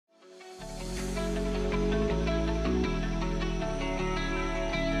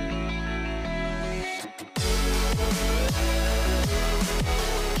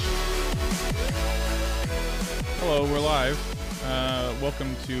Hello, we're live.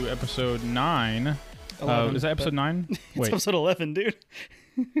 Welcome to episode 9. 11, is that episode 9? It's episode 11, dude.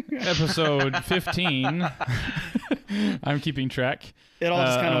 Episode 15. I'm keeping track. It all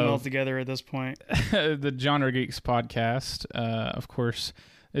just kind of melds together at this point. The Genre Geeks podcast. Of course,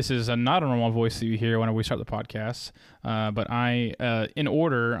 this is not a normal voice that you hear when we start the podcast. But in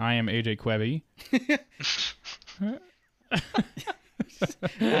order, I am AJ Quebby.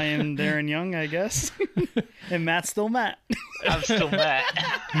 I am Darren Young, I guess. And Matt's still Matt. I'm still Matt.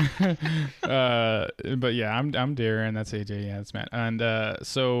 But yeah, I'm Darren. That's AJ. Yeah, that's Matt. And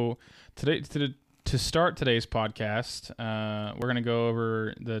so today, to start today's podcast, we're gonna go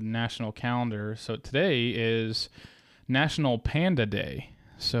over the national calendar. So today is National Panda Day.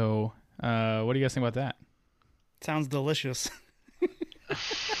 So what do you guys think about that? Sounds delicious.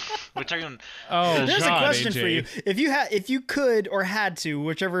 We're talking. Oh, there's God, a question AJ. for you. If you could or had to,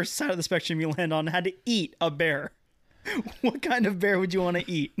 whichever side of the spectrum you land on, had to eat a bear, what kind of bear would you want to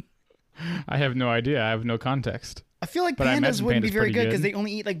eat? I have no idea. I have no context. I feel like But I pandas imagine wouldn't be panda's very pretty good because good. they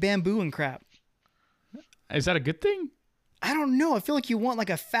only eat like bamboo and crap. Is that a good thing? I don't know. I feel like you want like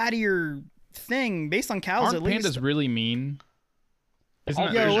a fattier thing based on cows Aren't at least. pandas really mean? Isn't Oh,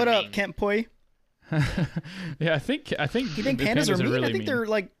 it? yeah. Yo, what are up, mean. Kent Poi? Yeah, I think. You think the pandas are mean? really I think they're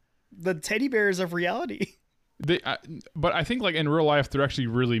like the teddy bears of reality. But I think like in real life they're actually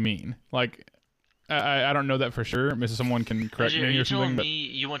really mean. Like I don't know that for sure. Maybe someone can correct Are me you or something. telling But me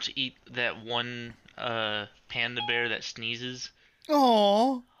you want to eat that one panda bear that sneezes?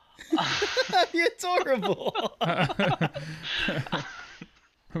 Oh, that'd be adorable.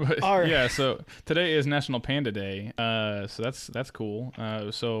 But, All right. yeah, so today is National Panda Day, so that's cool.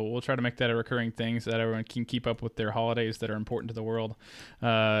 So we'll try to make that a recurring thing so that everyone can keep up with their holidays that are important to the world.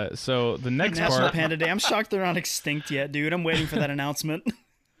 So the next National part, Panda Day. I'm shocked they're not extinct yet, dude. I'm waiting for that announcement.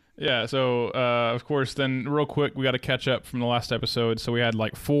 yeah. So of course, then real quick, we got to catch up from the last episode. So we had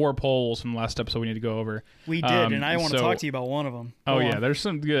like 4 polls from the last episode we need to go over. We did, and I want to talk to you about one of them. Oh Go yeah, on. there's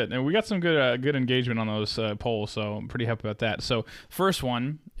some good, and we got some good engagement on those polls, so I'm pretty happy about that. So first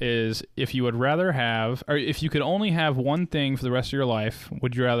one is if you would rather have, or if you could only have one thing for the rest of your life,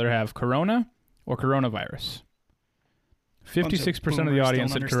 would you rather have Corona or coronavirus? 56% of the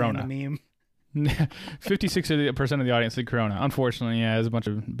audience said Corona. The meme. 56% of the audience said Corona. Unfortunately, yeah, there's a bunch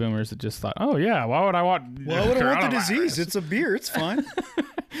of boomers that just thought, oh yeah, why would I want? Why would I want the coronavirus? disease? It's a beer. It's fine.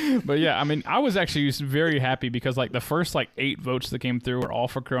 But yeah, I mean, I was actually very happy because like the first like 8 votes that came through were all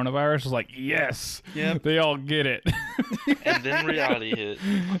for coronavirus. I was like, yes, Yep. they all get it. And then reality hit.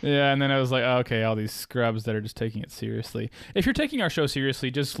 Yeah, and then I was like, oh, okay, all these scrubs that are just taking it seriously. If you're taking our show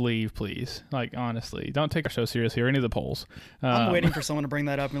seriously, just leave, please. Like, honestly, don't take our show seriously or any of the polls. I'm waiting for someone to bring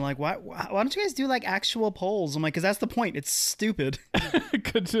that up and be like, why don't you guys do like actual polls? I'm like, because that's the point. It's stupid.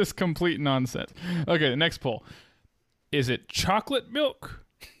 Just complete nonsense. Okay, the next poll. Is it chocolate milk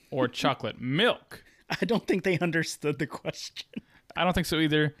or chocolate milk? I don't think they understood the question. I don't think so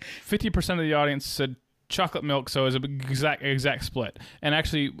either. 50% of the audience said chocolate milk, so it's an exact split. And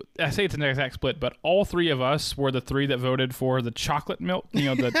actually, I say it's an exact split, but all 3 of us were the 3 that voted for the chocolate milk,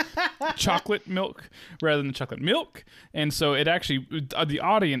 the chocolate milk rather than the chocolate milk. And so it actually, the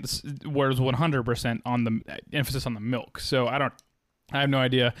audience was 100% on the emphasis on the milk. So I have no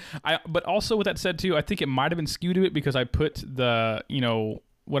idea. But also with that said too, I think it might have been skewed a bit because I put the,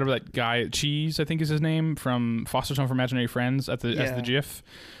 whatever that guy, Cheese, I think is his name, from Foster's Home for Imaginary Friends as the GIF.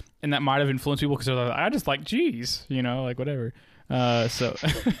 And that might have influenced people because I just like cheese, like whatever. So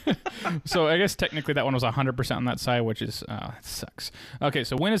I guess technically that one was 100% on that side, which is, it sucks. Okay,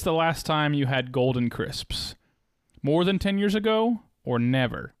 so when is the last time you had Golden Crisps? More than 10 years ago or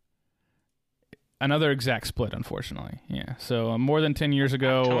never? Another exact split, unfortunately. Yeah, so more than 10 years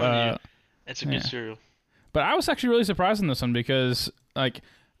ago. I'm telling you, it's a good yeah. cereal. But I was actually really surprised in this one because, like,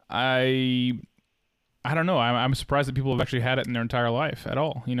 I don't know. I'm surprised that people have actually had it in their entire life at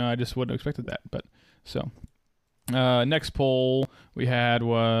all. I just wouldn't have expected that. But so, next poll we had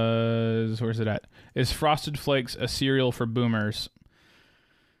was, where's it at? Is Frosted Flakes a cereal for boomers?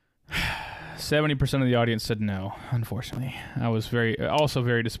 70% of the audience said no. Unfortunately, I was also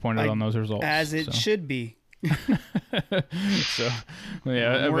very disappointed on those results. As it should be. So,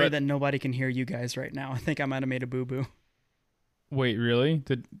 yeah. I'm worried that nobody can hear you guys right now. I think I might have made a boo-boo. Wait, really?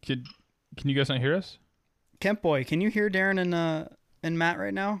 Can you guys not hear us? Kemp Boy, can you hear Darren and Matt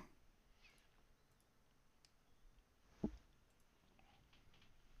right now?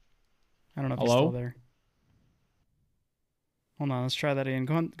 I don't know if he's Hello? still there. Hold on, let's try that again.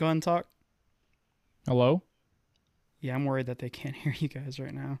 Go ahead and talk. Hello? Yeah, I'm worried that they can't hear you guys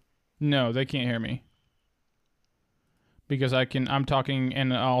right now. No, they can't hear me. Because I'm talking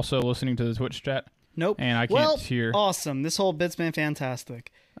and also listening to the Twitch chat. Nope. And I can't hear. Awesome. This whole bit's been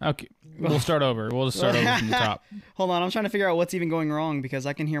fantastic. Okay, we'll start over. We'll just start over from the top. Hold on, I'm trying to figure out what's even going wrong because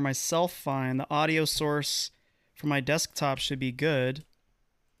I can hear myself fine. The audio source for my desktop should be good.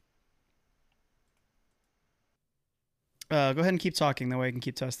 Go ahead and keep talking. That way I can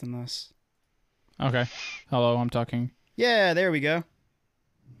keep testing this. Okay. Hello, I'm talking. Yeah, there we go.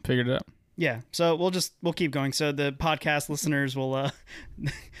 Figured it out. Yeah, so we'll keep going. So the podcast listeners will,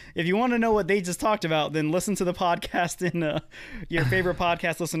 if you want to know what they just talked about, then listen to the podcast in your favorite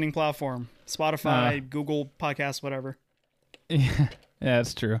podcast listening platform, Spotify, Google Podcasts, whatever. Yeah,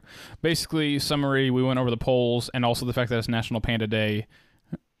 that's true. Basically, summary: we went over the polls and also the fact that it's National Panda Day.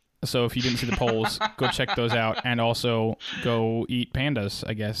 So if you didn't see the polls, go check those out, and also go eat pandas,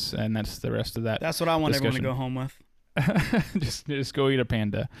 I guess. And that's the rest of that. That's what I want discussion. everyone to go home with. just go eat a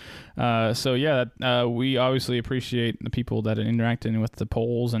panda. So yeah, we obviously appreciate the people that are interacting with the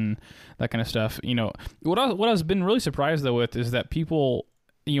polls and that kind of stuff. You know, what I've been really surprised though with is that people,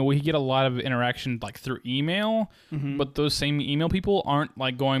 you know, we get a lot of interaction like through email, but those same email people aren't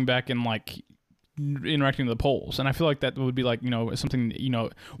like going back and like interacting with the polls, and I feel like that would be like, you know, something, you know,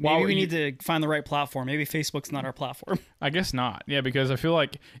 maybe we need to find the right platform. Maybe Facebook's not our platform. I guess not. Yeah, because I feel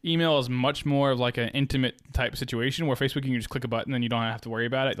like email is much more of like an intimate type situation where Facebook you can just click a button and you don't have to worry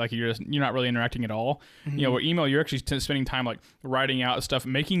about it. Like you're not really interacting at all. You know, where email you're actually spending time like writing out stuff,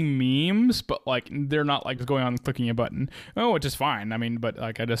 making memes, but like they're not like going on and clicking a button. Oh, which is fine. I mean, but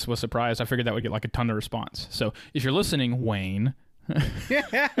like I just was surprised. I figured that would get like a ton of response. So if you're listening, Wayne. I'm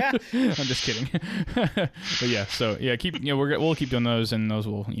just kidding. But yeah, so yeah, we'll keep doing those, and those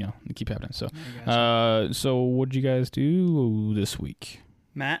will, you know, keep happening. So so what'd you guys do this week?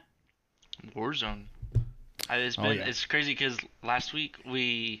 Matt? Warzone. It's crazy because last week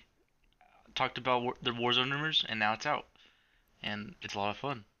we talked about the Warzone rumors, and now it's out, and it's a lot of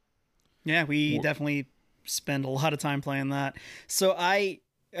fun. Yeah, we definitely spend a lot of time playing that. So I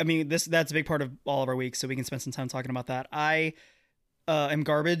mean, that's a big part of all of our weeks, so we can spend some time talking about that. I am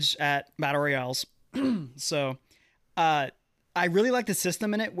garbage at battle royales. So I really like the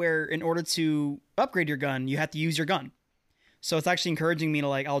system in it where in order to upgrade your gun, you have to use your gun. So it's actually encouraging me to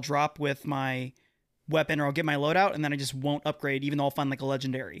like, I'll drop with my weapon or I'll get my loadout and then I just won't upgrade even though I'll find like a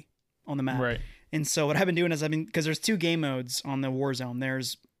legendary on the map. Right. And so what I've been doing is because there's two game modes on the Warzone.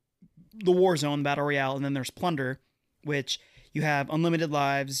 There's the Warzone Battle Royale and then there's Plunder, which you have unlimited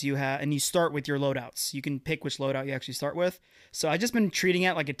lives, and you start with your loadouts. You can pick which loadout you actually start with. So I've just been treating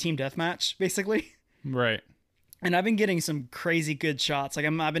it like a team deathmatch, basically. Right. And I've been getting some crazy good shots. Like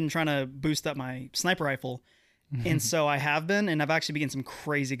I've been trying to boost up my sniper rifle. And so I have been, and I've actually been getting some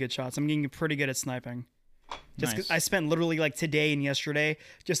crazy good shots. I'm getting pretty good at sniping. Just 'cause I spent literally like today and yesterday,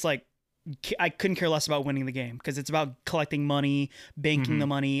 just like, I couldn't care less about winning the game because it's about collecting money, banking the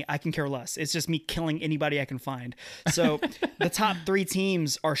money. I can care less. It's just me killing anybody I can find. So the top 3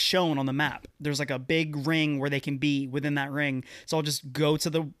 teams are shown on the map. There's like a big ring where they can be within that ring. So I'll just go to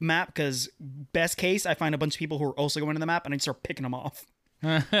the map because best case, I find a bunch of people who are also going to the map and I start picking them off.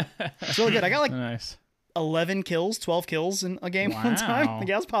 It's really good. I got like 11 kills, 12 kills in a game one time.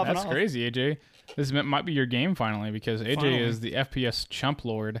 Yeah, I was popping off. That's crazy, AJ. This might be your game finally because AJ is the FPS chump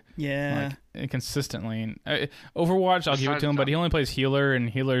lord. Yeah. Like, consistently. Overwatch, I'll give it to him, but he only plays healer, and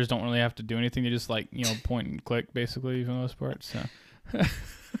healers don't really have to do anything. They just like, you know, point and click basically for the most part. So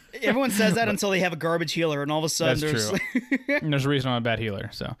everyone says that until they have a garbage healer, and all of a sudden that's true. There's a reason I'm a bad healer.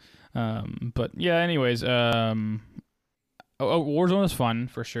 So, but yeah. Anyways, Warzone is fun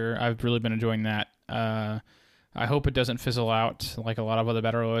for sure. I've really been enjoying that. I hope it doesn't fizzle out like a lot of other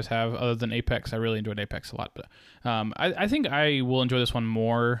battle royales have. Other than Apex, I really enjoyed Apex a lot, but I think I will enjoy this one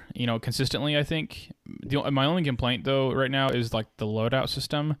more, you know, consistently. I think my only complaint though right now is like the loadout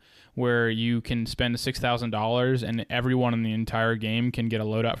system, where you can spend $6,000 and everyone in the entire game can get a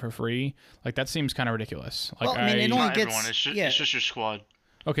loadout for free. Like that seems kind of ridiculous. Like, well, I mean, it only gets everyone. It's just your squad.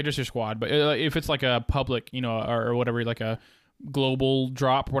 Okay, just your squad. But if it's like a public, you know, or whatever, like a global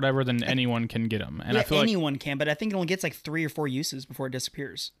drop, whatever, then anyone can get them. And I feel anyone can, but I think it only gets like 3 or 4 uses before it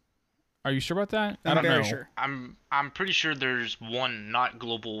disappears. Are you sure about that? I don't know. Sure. I'm pretty sure there's one not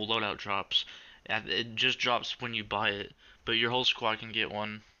global loadout drops. It just drops when you buy it, but your whole squad can get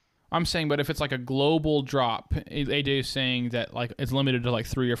one. I'm saying, but if it's like a global drop, AJ is saying that like it's limited to like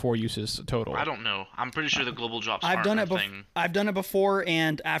 3 or 4 uses total. I don't know. I'm pretty sure the global drops aren't a thing. I've done it before,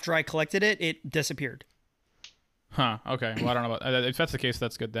 and after I collected it, it disappeared. Huh. Okay. Well, I don't know about if that's the case.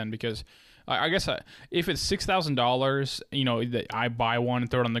 That's good then, because I guess if it's $6,000, you know, that I buy one and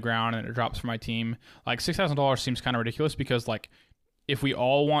throw it on the ground and it drops for my team, like $6,000 seems kind of ridiculous because like if we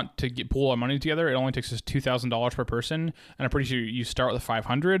all want to pull our money together, it only takes us $2,000 per person, and I'm pretty sure you start with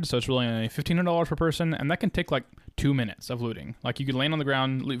 $500, so it's really only $1,500 per person, and that can take like 2 minutes of looting. Like you could land on the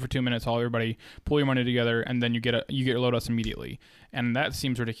ground, loot for 2 minutes, all everybody pull your money together, and then you get your loadouts immediately. And that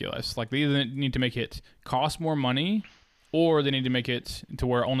seems ridiculous. Like they either need to make it cost more money, or they need to make it to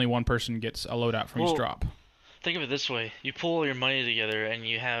where only one person gets a loadout from each drop. Think of it this way: you pull all your money together, and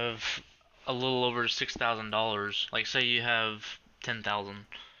you have a little over $6,000. Like say you have 10,000,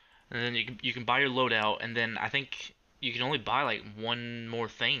 and then you can buy your loadout, and then I think you can only buy like one more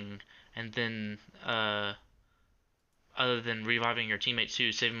thing, and then other than reviving your teammates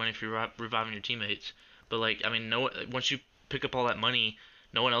too, saving money for reviving your teammates. But like I mean, once you pick up all that money,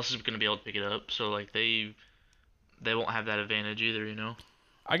 no one else is going to be able to pick it up. So like they won't have that advantage either, you know.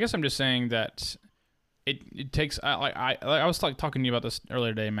 I guess I'm just saying that it takes I was like talking to you about this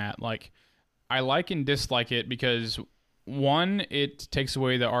earlier today, Matt. Like I like and dislike it because one, it takes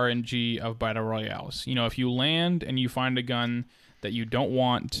away the RNG of battle royales. You know, if you land and you find a gun that you don't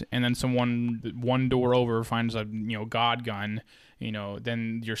want, and then someone one door over finds a god gun,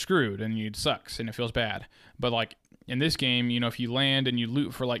 then you're screwed and it sucks and it feels bad. But like in this game, if you land and you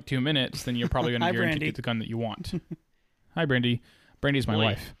loot for like 2 minutes, then you're probably going to guarantee to get the gun that you want. Hi, Brandy. Brandy's my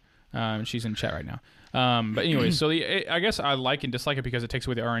wife. She's in chat right now. But anyway, so I guess I like and dislike it because it takes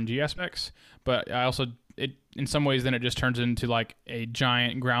away the RNG aspects. But I also, in some ways, then it just turns into like a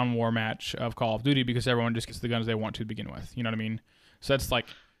giant ground war match of Call of Duty because everyone just gets the guns they want to begin with. You know what I mean? So that's like,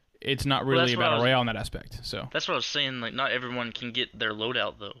 it's not really a battle royale in that aspect. So that's what I was saying. Like, not everyone can get their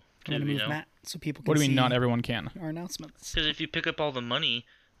loadout though. I'm gonna move Matt so people can What do you mean not everyone can? Our announcements. Because if you pick up all the money,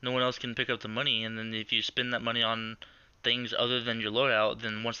 no one else can pick up the money, and then if you spend that money on things other than your loadout,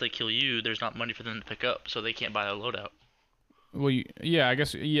 then once they kill you, there's not money for them to pick up, so they can't buy a loadout. Well, I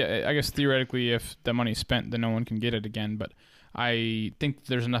guess theoretically, if the money's spent, then no one can get it again. But I think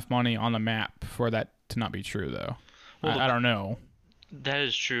there's enough money on the map for that to not be true, though. Well, I don't know. That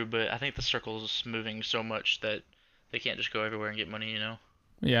is true, but I think the circle's moving so much that they can't just go everywhere and get money,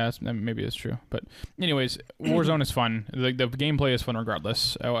 Yeah, maybe it's true. But anyways, Warzone is fun. The gameplay is fun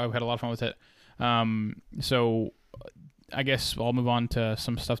regardless. I've had a lot of fun with it. So I guess I'll move on to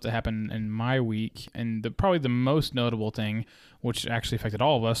some stuff that happened in my week. And probably the most notable thing, which actually affected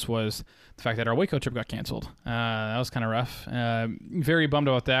all of us, was the fact that our Waco trip got canceled. That was kind of rough. Very bummed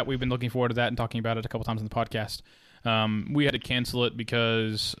about that. We've been looking forward to that and talking about it a couple times in the podcast. We had to cancel it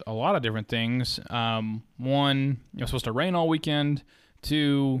because a lot of different things. One, it was supposed to rain all weekend.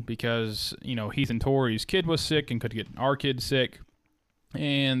 Two, because, Heath and Tori's kid was sick and could get our kid sick.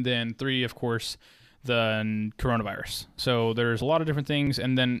 And then three, of course, the coronavirus. So there's a lot of different things.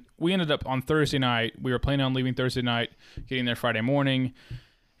 And then we ended up on Thursday night. We were planning on leaving Thursday night, getting there Friday morning.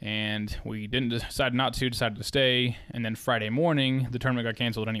 And we decided to stay. And then Friday morning, the tournament got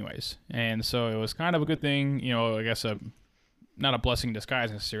canceled anyways. And so it was kind of a good thing, I guess not a blessing in disguise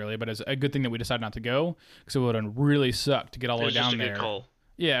necessarily, but it's a good thing that we decided not to go because it would have really sucked to get all the way down there. It was just a good call.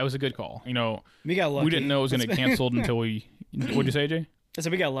 Yeah, it was a good call. We got lucky. We didn't know it was going to get canceled until we... What'd you say, Jay? I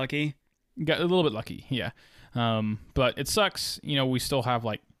said we got lucky. Got a little bit lucky, yeah. But it sucks. We still have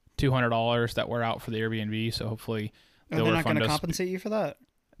like $200 that were out for the Airbnb, so hopefully they'll refund us. They're not going to compensate you for that?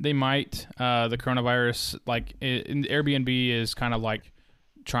 They might. The coronavirus, Airbnb is kind of like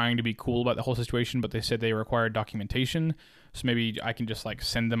trying to be cool about the whole situation, but they said they required documentation. So maybe I can just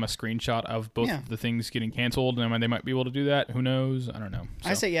send them a screenshot of both the things getting canceled, and they might be able to do that. Who knows? I don't know.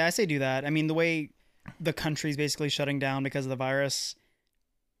 So. I say do that. I mean, the way the country's basically shutting down because of the virus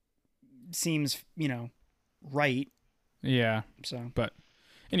seems, right. Yeah. So, but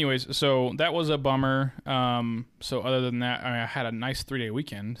anyways, so that was a bummer. So other than that, I had a nice 3-day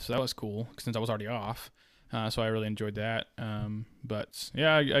weekend, so that was cool since I was already off. So I really enjoyed that. But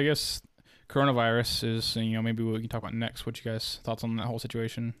yeah, I guess coronavirus is, maybe we can talk about next. What you guys thoughts on that whole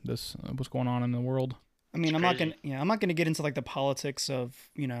situation? What's going on in the world? I mean, I'm not gonna get into the politics of,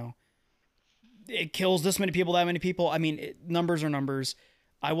 it kills this many people, that many people. I mean, numbers are numbers.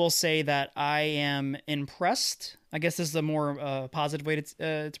 I will say that I am impressed. I guess this is a more positive way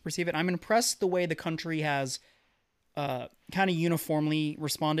to perceive it. I'm impressed the way the country has kind of uniformly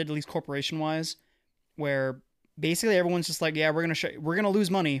responded, at least corporation-wise, where basically everyone's just like, yeah, we're gonna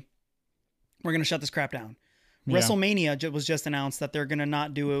lose money. We're gonna shut this crap down. Yeah. WrestleMania was just announced that they're gonna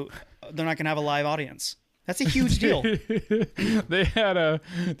not do they're not gonna have a live audience. That's a huge deal. They had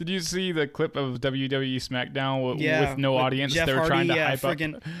did you see the clip of WWE SmackDown with no audience? Jeff they were Hardy, trying to hype up.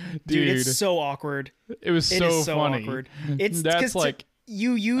 Dude, it's so awkward. It was so funny. Awkward. That's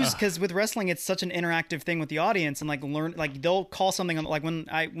because with wrestling, it's such an interactive thing with the audience, and they'll call something on when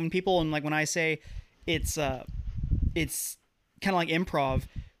I say it's kind of like improv.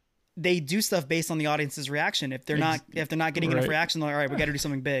 They do stuff based on the audience's reaction. If they're not getting enough reaction, they're like, all right, we got to do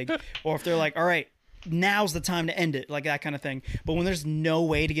something big. Or if they're like, all right, now's the time to end it, like that kind of thing. But when there's no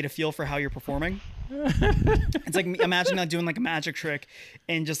way to get a feel for how you're performing, it's like imagine like doing like a magic trick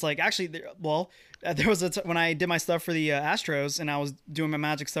and just like actually, there was when I did my stuff for the Astros and I was doing my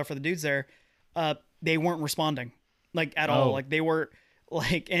magic stuff for the dudes there, they weren't responding like at all. Like they were.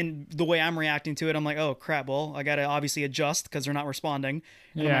 Like, and the way I'm reacting to it, I'm like, oh crap, well, I gotta obviously adjust because they're not responding.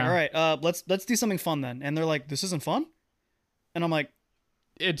 And I'm like, all right, let's do something fun then. And they're like, this isn't fun? And I'm like,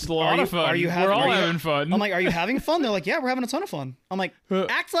 it's a lot of fun. We're all having fun. I'm like, are you having fun? They're like, yeah, we're having a ton of fun. I'm like,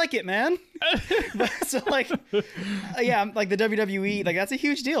 act like it, man. So like, yeah, like the WWE, like that's a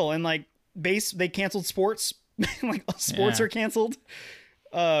huge deal. And like they canceled sports. Like sports are canceled.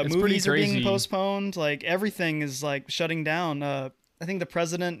 Movies are being postponed. Like everything is like shutting down. I think the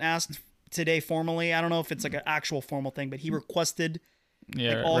president asked today formally. I don't know if it's like an actual formal thing, but he requested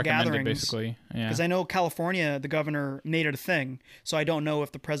like all gatherings. Basically, because I know California, the governor made it a thing. So I don't know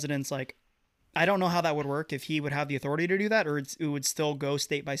if the president's like, I don't know how that would work if he would have the authority to do that, or it would still go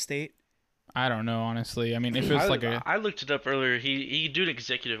state by state. I don't know, honestly. I mean, if it's like I looked it up earlier. He could do an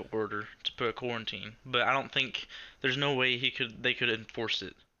executive order to put a quarantine, but I don't think there's no way they could enforce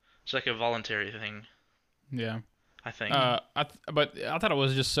it. It's like a voluntary thing. Yeah. I think. But I thought it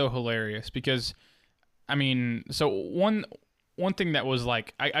was just so hilarious because, I mean, so one thing that was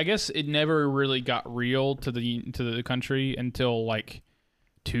like, I guess it never really got real to the country until like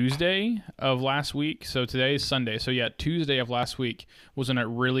Tuesday of last week. So today is Sunday. So yeah, Tuesday of last week was when it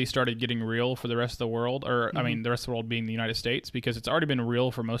really started getting real for the rest of the world, or I mean, the rest of the world being the United States, because it's already been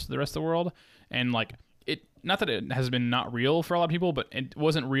real for most of the rest of the world, and like. Not that it has been not real for a lot of people, but it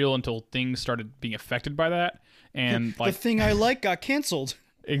wasn't real until things started being affected by that. And like the thing I like got canceled.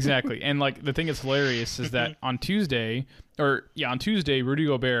 Exactly. And like the thing that's hilarious is that on Tuesday, Sunday, Rudy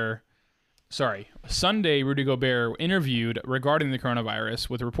Gobert interviewed regarding the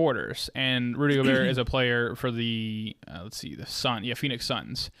coronavirus with reporters. And Rudy Gobert is a player for the, Phoenix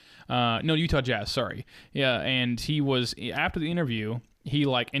Suns. No, Utah Jazz, sorry. Yeah, and he was, after the interview, he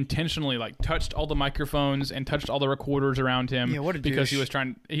like intentionally like touched all the microphones and touched all the recorders around him. Yeah, what a because douche. he was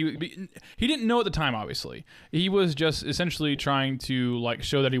trying. He didn't know at the time. Obviously, he was just essentially trying to like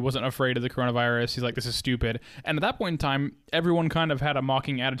show that he wasn't afraid of the coronavirus. He's like, this is stupid. And at that point in time, everyone kind of had a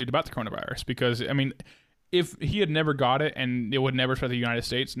mocking attitude about the coronavirus because I mean, if he had never got it and it would never spread to the United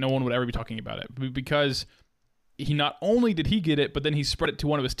States, no one would ever be talking about it because. He not only did he get it, but then he spread it to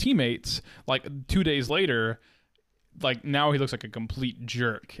one of his teammates like 2 days later. Like now he looks like a complete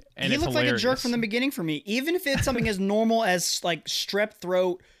jerk. And he looked like a jerk from the beginning for me. Even if it's something as normal as like strep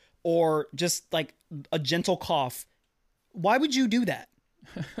throat or just like a gentle cough, why would you do that?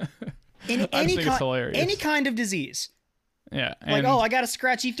 In any kind of disease. Yeah. Like, I got a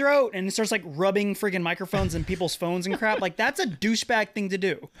scratchy throat, and it starts like rubbing friggin' microphones in people's phones and crap. Like that's a douchebag thing to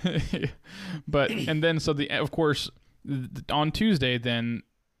do. But and then of course on Tuesday then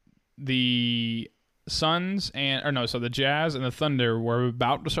the the Jazz and the Thunder were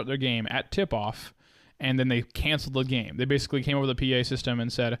about to start their game at tip-off, and then they canceled the game. They basically came over the PA system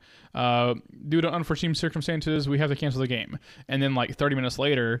and said, due to unforeseen circumstances, we have to cancel the game. And then like 30 minutes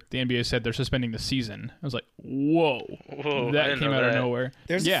later, the NBA said they're suspending the season. I was like, whoa that came out of nowhere.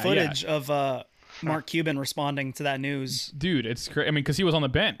 There's footage of Mark Cuban responding to that news. Dude, it's crazy. I mean, because he was on the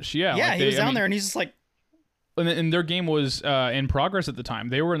bench. Yeah, like he was down there, and he's just like... And their game was in progress at the time.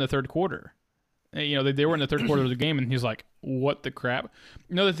 They were in the third quarter. You know, they were in the third quarter of the game, and he's like, "What the crap?"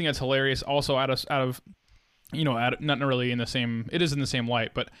 Another thing that's hilarious, also out of not really in the same. It is in the same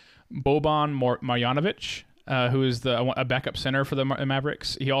light, but Boban Marjanovic, who is a backup center for the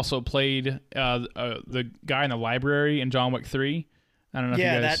Mavericks. He also played the guy in the library in John Wick 3. I don't know if you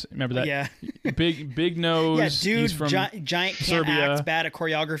guys remember that. Yeah. big nose. Yeah, dude, he's from giant can't Serbia. act, bad at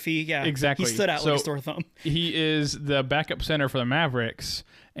choreography. Yeah, exactly. He stood out like a sore thumb. He is the backup center for the Mavericks,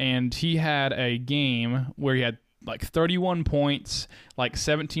 and he had a game where he had like 31 points, like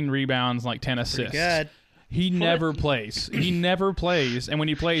 17 rebounds, like 10 assists. Pretty good. He never plays. He never plays, and when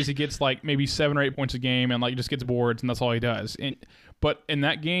he plays, he gets like maybe 7 or 8 points a game, and like just gets boards, and that's all he does. But in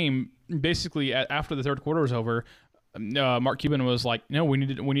that game, basically after the third quarter was over. Mark Cuban was like, no, we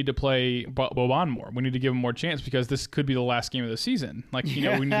need to play Boban more. We need to give him more chance because this could be the last game of the season. Like, we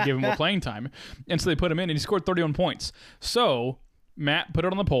need to give him more playing time. And so they put him in, and he scored 31 points. So Matt put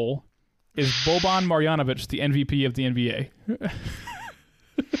it on the poll: is Boban Marjanovic the MVP of the NBA?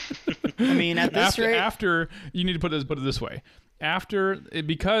 I mean, at this rate, after you need to put it this way.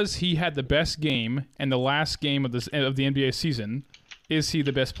 Because he had the best game and the last game of the NBA season, is he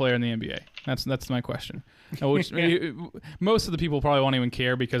the best player in the NBA? That's my question. Which most of the people probably won't even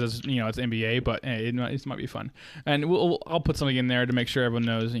care because it's it's NBA, but hey, it might be fun. And I'll put something in there to make sure everyone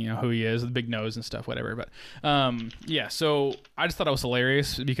knows who he is, the big nose and stuff, whatever. But yeah, so I just thought it was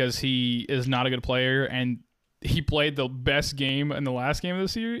hilarious because he is not a good player and he played the best game in the last game of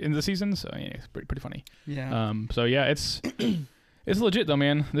the season. So yeah, it's pretty funny. Yeah. So yeah, it's legit though,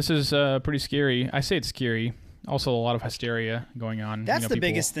 man. This is pretty scary. I say it's scary. Also, a lot of hysteria going on. That's the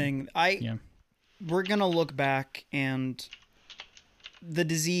biggest thing. We're gonna look back, and the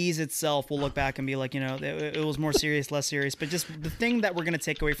disease itself will look back and be like, it was more serious, less serious. But just the thing that we're gonna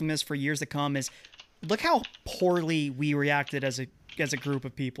take away from this for years to come is, look how poorly we reacted as a group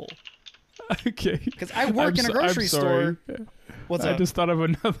of people. Okay. Because I work in a grocery store. What's up? I just thought of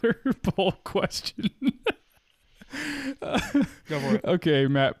another poll question. Go for it. Okay,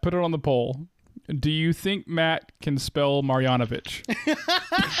 Matt, put it on the poll. Do you think Matt can spell Marjanovic?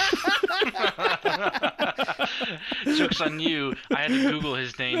 Joke's on you. I had to Google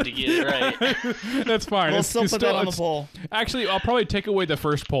his name to get it right. That's fine. We'll still put that on the poll. Actually, I'll probably take away the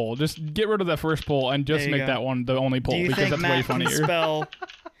first poll. Just get rid of that first poll and just make that one the only poll because that's way funnier. Do you think Matt can spell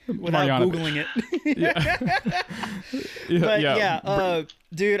without Googling it?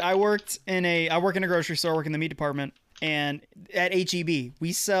 Dude, I work in a grocery store, work in the meat department, and at HEB,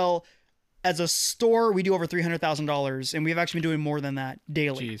 we sell. As a store, we do over $300,000, and we've actually been doing more than that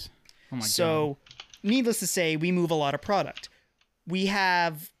daily. Jeez. Oh my God. So, needless to say, we move a lot of product. We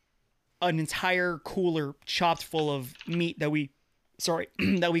have an entire cooler chopped full of meat that we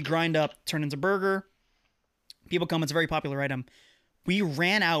grind up, turn into burger. People come, it's a very popular item. We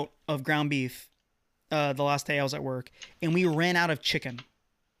ran out of ground beef the last day I was at work, and we ran out of chicken.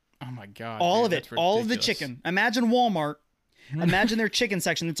 Oh my God. All of it. All of the chicken. Imagine Walmart. Imagine their chicken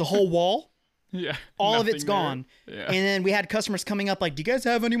section. It's a whole wall. Yeah. All of it's gone. Yeah. And then we had customers coming up like, do you guys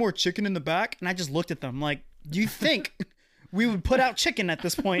have any more chicken in the back? And I just looked at them like, do you think we would put out chicken at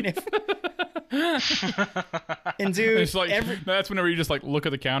this point? And dude, it's like, that's whenever you just like look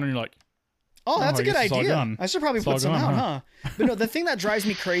at the counter and you're like, oh, that's a good idea. I should probably it's put some gone, out, huh? But no, the thing that drives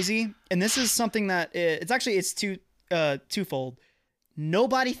me crazy, and this is something that it's twofold.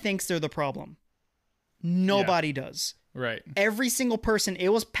 Nobody thinks they're the problem. Nobody does. Right. Every single person, it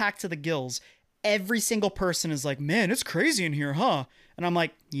was packed to the gills. Every single person is like, man, it's crazy in here, huh? And I'm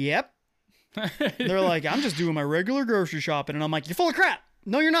like, yep. They're like, I'm just doing my regular grocery shopping. And I'm like, you're full of crap.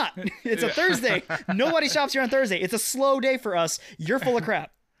 No, you're not. It's a Thursday. Nobody shops here on Thursday. It's a slow day for us. You're full of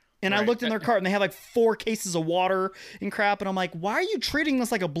crap. And I looked in their cart and they have like 4 cases of water and crap. And I'm like, why are you treating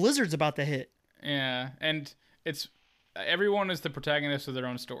this like a blizzard's about to hit? Yeah. And everyone is the protagonist of their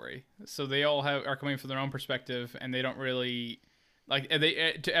own story. So they all are coming from their own perspective and they don't really like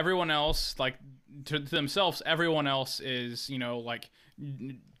to everyone else, like to themselves, everyone else is, like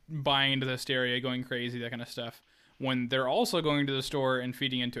buying into the hysteria, going crazy, that kind of stuff. When they're also going to the store and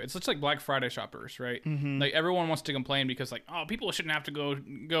feeding into it. It's like Black Friday shoppers, right? Mm-hmm. Like everyone wants to complain because like, oh, people shouldn't have to go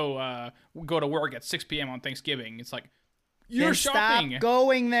to work at 6 p.m. on Thanksgiving. It's like, you're shopping. Stop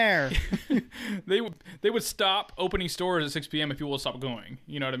going there. They would stop opening stores at 6 p.m. if people would stop going.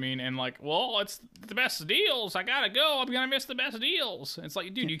 You know what I mean? And like, well, it's the best deals. I gotta go. I'm gonna miss the best deals. It's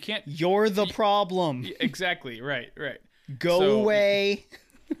like, dude, you can't. You're the problem. Exactly. Right. Go away.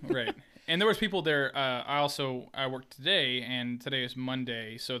 Right. And there was people there. I worked today, and today is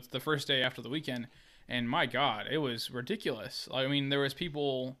Monday, so it's the first day after the weekend. And my God, it was ridiculous. I mean, there was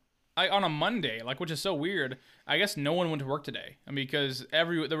people on a Monday, like, which is so weird. I guess no one went to work today, because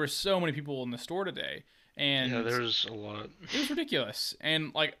there were so many people in the store today, and yeah, there's a lot. It was ridiculous.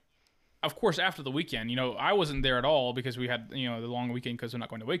 And like, of course, after the weekend, I wasn't there at all because we had the long weekend because we're not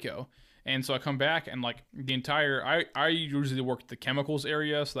going to Waco. And so I come back and like the entire I usually work the chemicals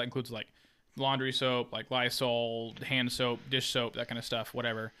area, so that includes like laundry soap, like Lysol, hand soap, dish soap, that kind of stuff,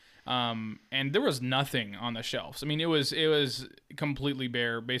 whatever. And there was nothing on the shelves. I mean, it was completely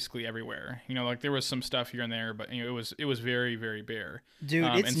bare, basically everywhere. Like there was some stuff here and there, but it was very, very bare. Dude,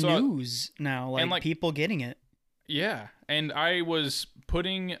 it's news now, like people getting it. Yeah, and I was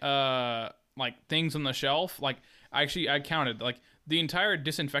putting like things on the shelf. Like I counted like the entire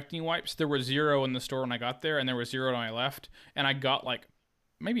disinfecting wipes. There were 0 in the store when I got there, and there was 0 when I left. And I got like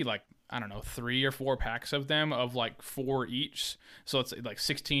maybe like, I don't know, 3 or 4 packs of them, of like 4 each. So it's like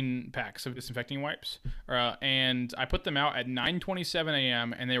 16 packs of disinfecting wipes. And I put them out at 9:27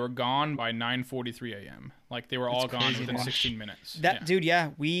 a.m. and they were gone by 9:43 a.m. Like they were all gone within 16 minutes. Dude,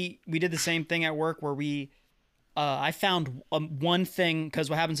 yeah, we did the same thing at work where I found one thing, because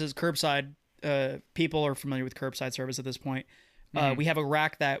what happens is curbside, people are familiar with curbside service at this point. We have a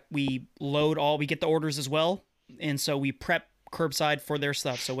rack that we get the orders as well. And so we prep curbside for their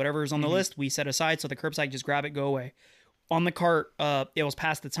stuff. So whatever's on the list, we set aside so the curbside just grab it, go away. On the cart, it was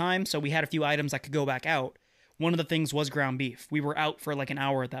past the time, so we had a few items that could go back out. One of the things was ground beef. We were out for like an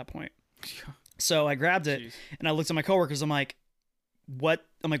hour at that point. So I grabbed it and I looked at my coworkers. I'm like,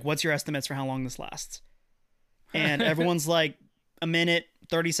 what's your estimates for how long this lasts? And everyone's like, a minute,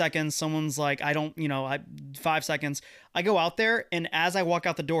 30 seconds. Someone's like, 5 seconds. I go out there, and as I walk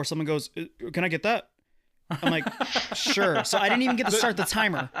out the door, someone goes, "Can I get that?" I'm like, sure. So I didn't even get to start the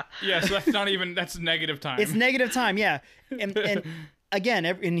timer. Yeah, so that's negative time. It's negative time, yeah. And again,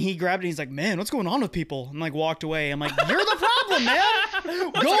 and he grabbed it, and he's like, "Man, what's going on with people?" I'm like, walked away. I'm like, "You're the problem, man.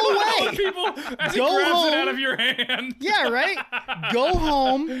 Go away." People, as go he grabs home. it out of your hand. Yeah, right? Go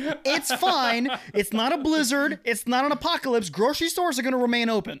home. It's fine. It's not a blizzard. It's not an apocalypse. Grocery stores are going to remain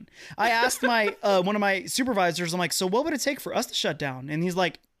open. I asked my one of my supervisors, I'm like, "So what would it take for us to shut down?" And he's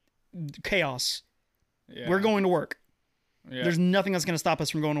like, "Chaos. Yeah. We're going to work." Yeah. There's nothing that's going to stop us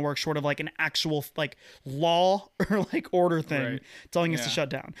from going to work short of like an actual like law or like order thing telling us to shut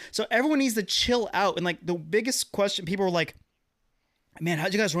down. So everyone needs to chill out. And like the biggest question, people were like, "Man,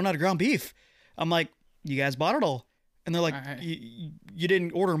 how'd you guys run out of ground beef?" I'm like, "You guys bought it all." And they're like, you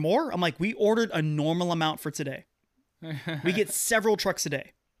didn't order more?" I'm like, "We ordered a normal amount for today. We get several trucks a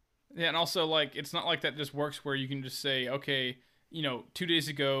day." Yeah. And also like, it's not like that just works where you can just say, okay, 2 days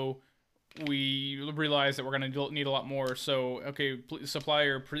ago, we realized that we're going to need a lot more. So, okay,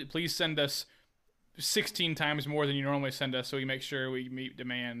 supplier, please send us 16 times more than you normally send us so we make sure we meet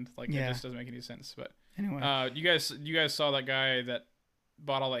demand. Like, it just doesn't make any sense. But anyway, you guys saw that guy that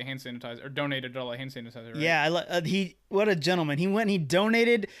bought all that hand sanitizer, or donated all that hand sanitizer, right? Yeah, what a gentleman. He went and he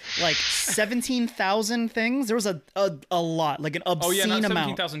donated like 17,000 things. There was a lot, like an obscene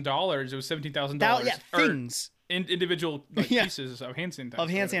amount. $17,000. It was $17,000. Yeah, things. Individual pieces of hand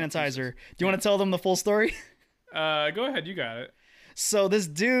sanitizer. Do you want to tell them the full story? Go ahead, you got it. So this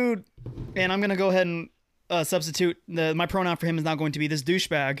dude, and I'm gonna go ahead and substitute my pronoun for him is now going to be this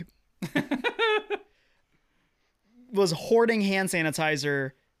douchebag. Was hoarding hand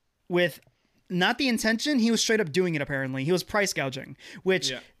sanitizer with not the intention. He was straight up doing it. Apparently, he was price gouging.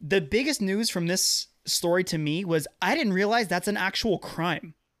 Which the biggest news from this story to me was I didn't realize that's an actual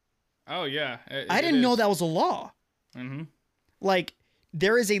crime. Oh yeah, I didn't know that was a law. Mm-hmm. Like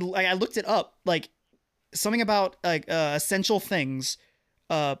there is I looked it up. Like something about like essential things.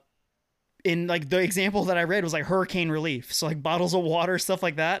 In like the example that I read was like hurricane relief. So like bottles of water, stuff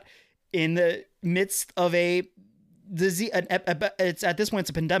like that. In the midst of a disease, it's at this point it's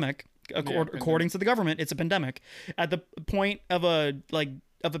a pandemic. According to the government, it's a pandemic. At the point of a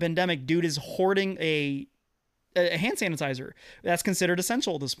pandemic, dude is hoarding a hand sanitizer that's considered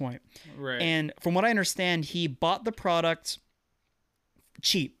essential at this point. Right. And from what I understand, he bought the product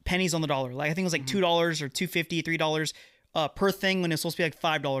cheap, pennies on the dollar. Like I think it was like $2 or $2.50, $3 per thing when it's supposed to be like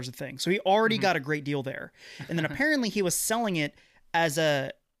 $5 a thing. So he already got a great deal there. And then apparently he was selling it as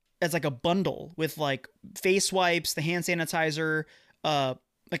like a bundle with like face wipes, the hand sanitizer,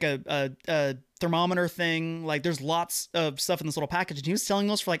 like a thermometer thing. Like there's lots of stuff in this little package, and he was selling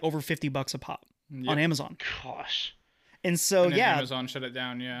those for like over $50 a pop. On Amazon. Gosh. And so, and Amazon shut it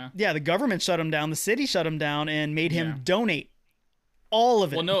down, Yeah, the government shut him down. The city shut him down and made him donate all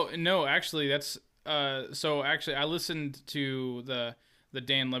of it. Well, no, actually, that's... So, actually, I listened to the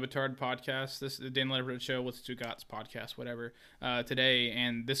Dan Le Batard podcast, the Dan Le Batard show with Stugat's podcast, whatever, today,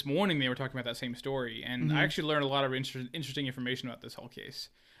 and this morning they were talking about that same story, and I actually learned a lot of interesting information about this whole case.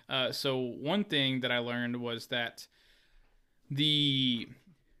 So, one thing that I learned was that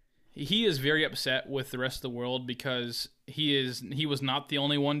he is very upset with the rest of the world because he was not the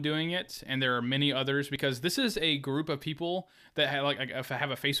only one doing it, and there are many others, because this is a group of people that have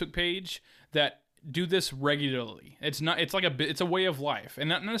have a Facebook page that do this regularly. It's a way of life, and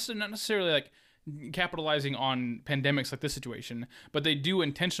not necessarily like capitalizing on pandemics like this situation, but they do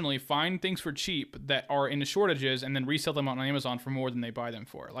intentionally find things for cheap that are in shortages and then resell them on Amazon for more than they buy them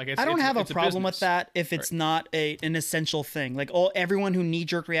for. Like I don't have a problem with that if it's not an essential thing. Like everyone who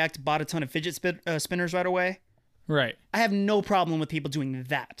knee-jerk react bought a ton of fidget spinners right away. Right. I have no problem with people doing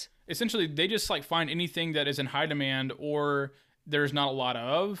that. Essentially, they just like find anything that is in high demand or there's not a lot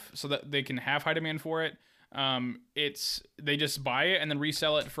of, so that they can have high demand for it. They just buy it and then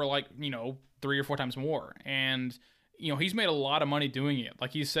resell it for like 3 or 4 times more. And he's made a lot of money doing it.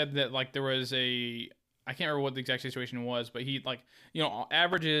 Like he said that like there was I can't remember what the exact situation was, but he like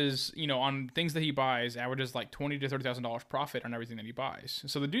averages on things that he buys averages like $20,000 to $30,000 profit on everything that he buys.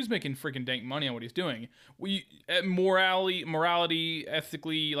 So the dude's making freaking dank money on what he's doing. Morality,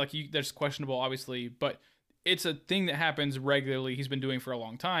 ethically, like that's questionable, obviously, but it's a thing that happens regularly. He's been doing for a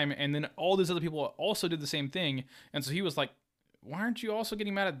long time, and then all these other people also did the same thing, and so he was like why aren't you also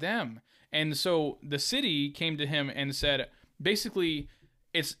getting mad at them? And so the city came to him and said, basically,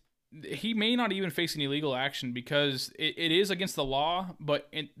 he may not even face any legal action because it is against the law, but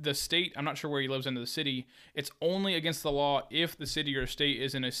in the state, I'm not sure where he lives in the city, it's only against the law if the city or state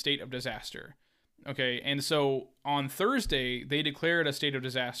is in a state of disaster. Okay, and so on Thursday, they declared a state of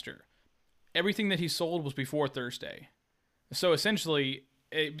disaster. Everything that he sold was before Thursday. So essentially,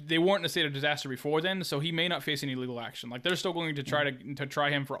 they weren't in a state of disaster before then, so he may not face any legal action. Like, they're still going to try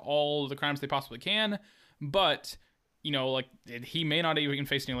him for all the crimes they possibly can, but like, he may not even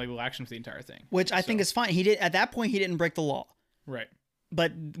face any legal action for the entire thing. Which I think is fine. At that point, he didn't break the law. Right.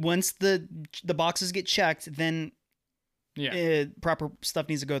 But once the boxes get checked, then proper stuff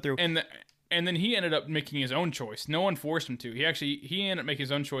needs to go through. And then he ended up making his own choice. No one forced him to. He ended up making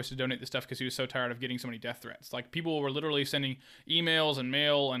his own choice to donate the stuff because he was so tired of getting so many death threats. Like, people were literally sending emails and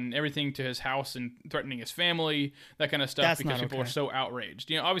mail and everything to his house and threatening his family, that kind of stuff, because people were so outraged.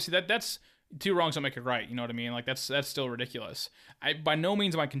 Obviously that's two wrongs don't make it right. You know what I mean? Like, that's still ridiculous. By no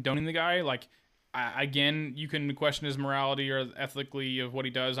means am I condoning the guy. Like, again, you can question his morality or ethically of what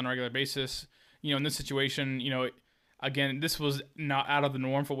he does on a regular basis. In this situation, again, this was not out of the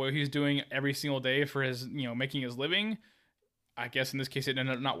norm for what he was doing every single day for his, making his living. I guess in this case it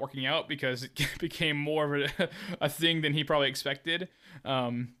ended up not working out because it became more of a thing than he probably expected.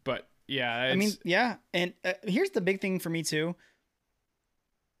 But yeah, And here's the big thing for me too.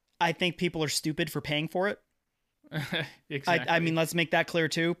 I think people are stupid for paying for it. Exactly. I mean, let's make that clear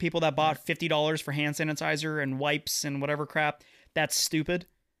too. People that bought $50 for hand sanitizer and wipes and whatever crap, that's stupid.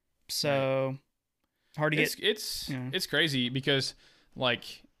 So hard to get. It's crazy because,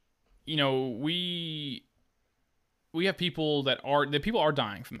 like, we have people people are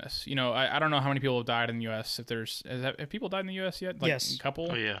dying from this. I don't know how many people have died in the U.S. Have people died in the U.S. yet? Like, yes, a couple.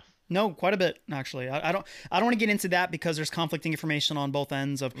 Oh yeah. No, quite a bit actually. I don't want to get into that because there's conflicting information on both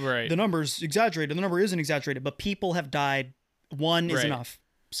ends of the number's exaggerated, the number isn't exaggerated, but people have died. One is enough.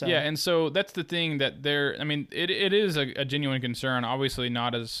 So yeah, and so that's the thing that it is a genuine concern. Obviously,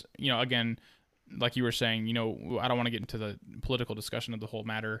 not as again, like you were saying, I don't want to get into the political discussion of the whole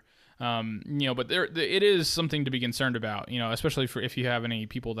matter. But it is something to be concerned about, especially if you have any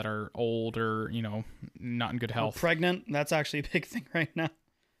people that are old or, not in good health. Or pregnant. That's actually a big thing right now.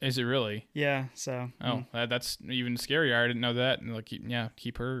 Is it really? Yeah. So. Oh, that's even scarier. I didn't know that. And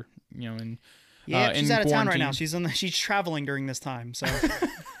keep her, in. Yeah, she's out of town right now. Quarantine. She's traveling during this time. So.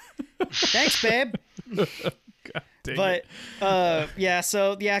 Thanks, babe. God dang but it.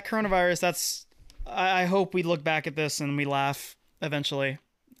 So coronavirus. That's. I hope we look back at this and we laugh eventually.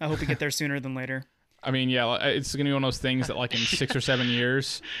 I hope we get there sooner than later. I mean, yeah, it's gonna be one of those things that, like, in 6 or 7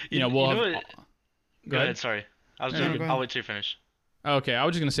 years, we'll have. Go ahead. Sorry, I'll wait till you finish. Okay, I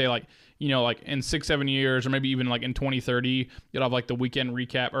was just gonna say, like, like in 6-7 years, or maybe even like in 2030, you'll have like the weekend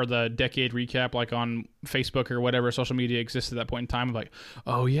recap or the decade recap, like on Facebook or whatever social media exists at that point in time. Of like,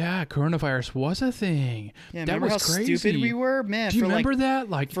 oh yeah, coronavirus was a thing. Yeah, that remember was how crazy. stupid we were, man. Do you remember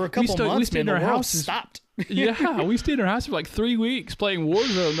that? Like, for a couple months, we stayed in our houses. Stopped. Yeah, we stayed in our house for like 3 weeks playing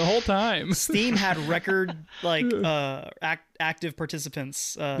Warzone the whole time. Steam had record active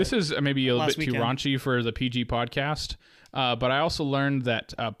participants. This is maybe a bit weekend. Too raunchy for the PG podcast. But I also learned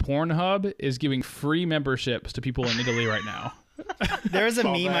that Pornhub is giving free memberships to people in Italy right now. There's a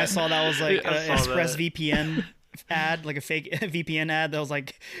meme I saw that was like an ExpressVPN ad, like a fake VPN ad that was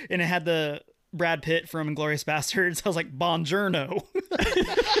like, and it had the Brad Pitt from Inglourious Basterds. I was like, Buongiorno.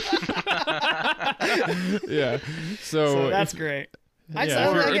 Yeah. So that's great.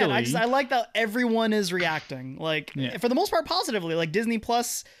 I like that everyone is reacting, like, for the most part positively. Like Disney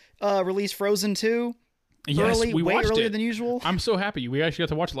Plus released Frozen 2. Yes, we watched earlier it than usual. I'm so happy. We actually got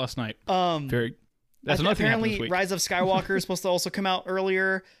to watch it last night. That's another thing happened this week. Rise of Skywalker is supposed to also come out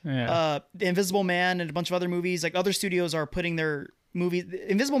earlier. Yeah. The Invisible Man and a bunch of other movies. Like, other studios are putting their movies.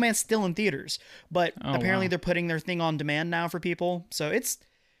 Invisible Man's still in theaters, but apparently they're putting their thing on demand now for people. So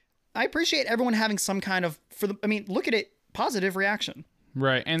I appreciate everyone having some kind of look at it, positive reaction.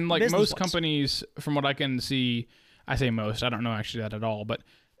 Right, and like Business-wise. most companies, from what I can see, I say most. I don't know actually that at all, but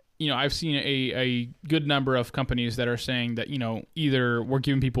I've seen a good number of companies that are saying that, either we're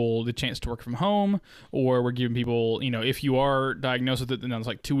giving people the chance to work from home, or we're giving people, if you are diagnosed with it, then that's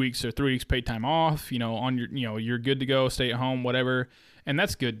like 2 weeks or 3 weeks paid time off, on your, you're good to go, stay at home, whatever. And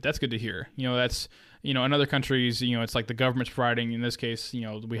that's good. That's good to hear. That's, in other countries, it's like the government's providing. In this case,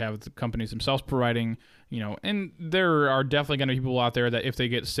 we have the companies themselves providing, and there are definitely going to be people out there that if they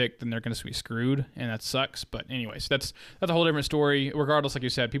get sick, then they're going to be screwed, and that sucks. But anyways, that's a whole different story. Regardless, like you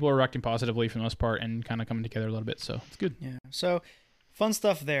said, people are reacting positively for the most part and kind of coming together a little bit, so it's good. Yeah. So fun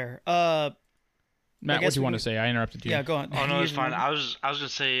stuff there. Matt, what do you want to say? I interrupted you. Yeah, go on. Oh no, it's fine. I was gonna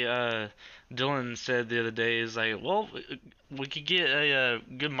say. Dylan said the other day is like, well, we could get a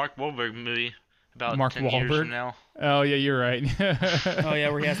good Mark Wahlberg movie about Mark 10 years Wahlberg? from now. Oh yeah, you're right. Oh yeah,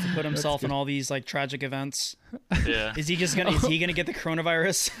 where he has to put himself in all these like tragic events. Yeah. Is he gonna get the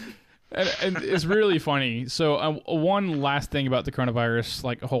coronavirus? And it's really funny. So one last thing about the coronavirus,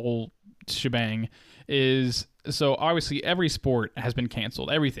 like whole shebang, is so obviously every sport has been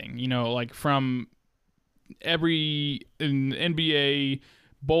canceled. Everything, like from every NBA,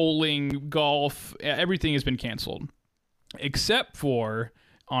 bowling, golf, everything has been canceled, except for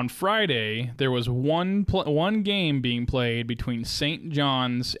on Friday there was one game being played between St.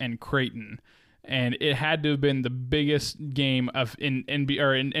 John's and Creighton. And it had to have been the biggest game in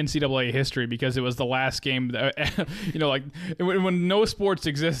NCAA history because it was the last game that, like when no sports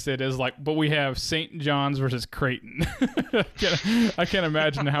existed, is like, but we have St. John's versus Creighton. I can't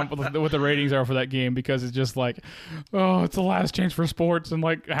imagine what the ratings are for that game because it's just like, oh, it's the last chance for sports and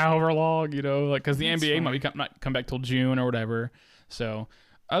like however long, like because the NBA might not come back till June or whatever. So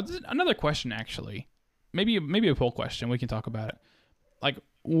another question, actually, maybe a poll question. We can talk about it. Like,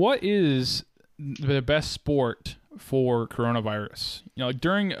 what is the best sport for coronavirus, like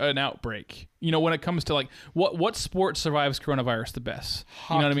during an outbreak, when it comes to like what sport survives coronavirus the best?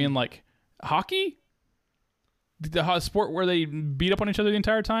 Hockey. You know what I mean? Like hockey, the sport where they beat up on each other the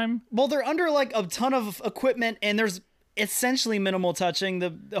entire time. Well, they're under like a ton of equipment and there's essentially minimal touching.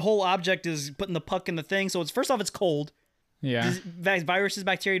 The whole object is putting the puck in the thing. So first off, it's cold. Yeah. Viruses,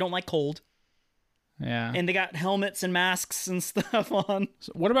 bacteria don't like cold. Yeah. And they got helmets and masks and stuff on.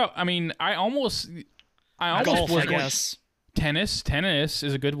 So what about, I almost golf, was I guess. Tennis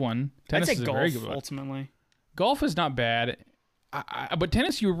is a good one. Tennis I'd say is golf, a very good one. ultimately. Golf is not bad. But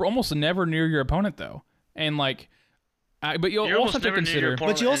tennis, you're almost never near your opponent, though. And but you'll also have to consider.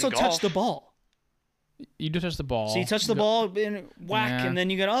 But you also touch the ball. You do touch the ball. So you touch the ball and whack, and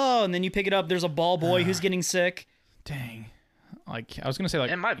then you go, and then you pick it up. There's a ball boy who's getting sick. Dang. Like, I was going to say,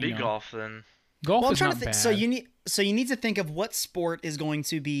 it might be golf, then. Golf is not bad. So you need to think of what sport is going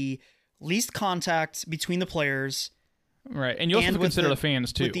to be least contact between the players, right? And you also have to consider the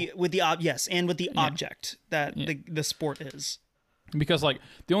fans too. With the object that the sport is. Because like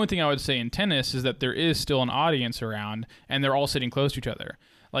the only thing I would say in tennis is that there is still an audience around, and they're all sitting close to each other.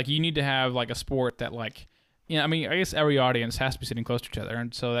 Like you need to have like a sport that like. Yeah, I guess every audience has to be sitting close to each other,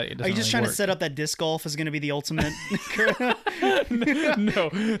 and so that it doesn't. Are you just trying to set up that disc golf is going to be the ultimate? No.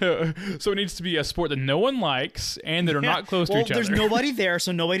 So it needs to be a sport that no one likes, and that are not close to each other. There's nobody there,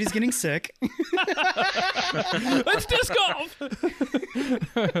 so nobody's getting sick. Let's disc golf.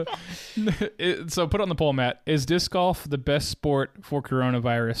 So put on the poll, Matt. Is disc golf the best sport for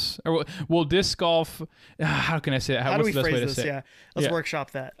coronavirus? Or will disc golf? How can I say it? How do we phrase this? Yeah, let's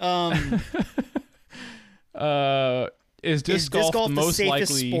workshop that. Is disc golf the most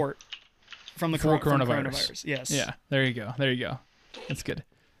safest likely sport from the coronavirus? Yes. Yeah. There you go. That's good.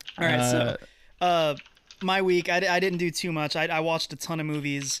 All right. So, my week, I didn't do too much. I watched a ton of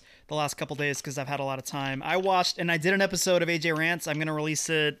movies the last couple days because I've had a lot of time. I watched and I did an episode of AJ Rants. I'm gonna release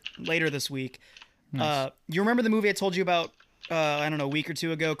it later this week. Nice. You remember the movie I told you about? I don't know, a week or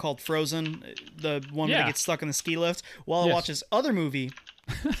two ago called Frozen, the one where they get stuck in the ski lift. Well, I watched this other movie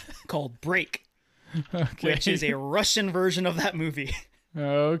called Break. Okay. Which is a Russian version of that movie.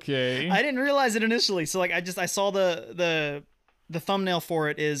 Okay. I didn't realize it initially. So like I saw the thumbnail for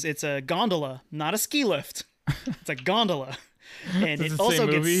it it's a gondola, not a ski lift. It's a gondola. And it also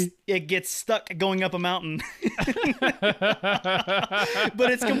gets stuck going up a mountain.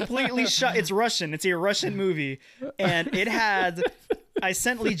 But it's completely shut. It's Russian. It's a Russian movie. And it had I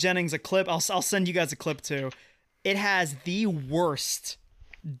sent Lee Jennings a clip. I'll send you guys a clip too. It has the worst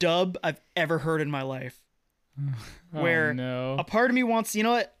dub I've ever heard in my life. Where a part of me wants, you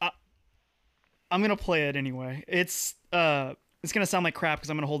know what? I'm gonna play it anyway. It's gonna sound like crap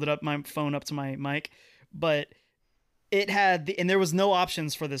because I'm gonna hold my phone up to my mic, but it had and there was no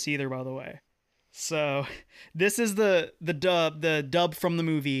options for this either, by the way. So this is the dub from the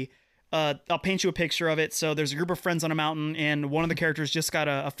movie. I'll paint you a picture of it. So there's a group of friends on a mountain, and one of the characters just got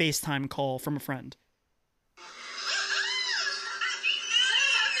a FaceTime call from a friend.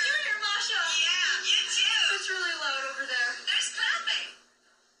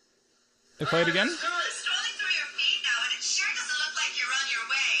 Play it again? Scrolling through your feed now, and it sure doesn't look like you're on your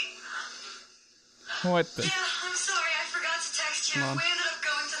way. What the? Yeah, I'm sorry, I forgot to text you. We ended up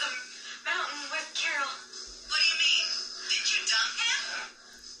going to the mountain with Carol. What do you mean? Did you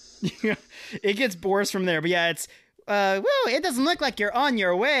dump him? It gets worse from there, but yeah, it's well, it doesn't look like you're on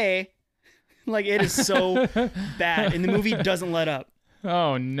your way. Like it is so bad, and the movie doesn't let up.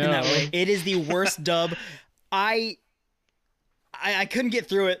 Oh no! in that way. It is the worst dub. I couldn't get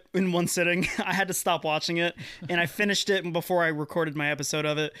through it in one sitting. I had to stop watching it, and I finished it before I recorded my episode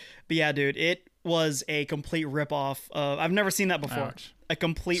of it. But yeah, dude, it was a complete ripoff of. I've never seen that before. Ouch. A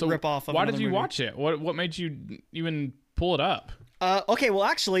complete ripoff of. Why did another you movie. watch it? What made you even pull it up? Okay, well,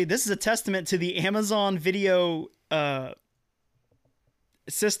 actually, this is a testament to the Amazon Video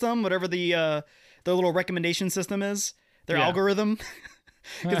system, whatever the little recommendation system is, their algorithm.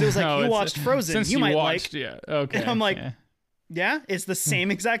 Because it was like, No, you watched Frozen, since you might watched, like. Yeah, okay. And I'm like, yeah. yeah, it's the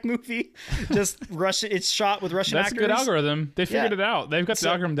same exact movie, just Russian. It's shot with Russian That's actors. a good algorithm. They figured Yeah. it out. They've got the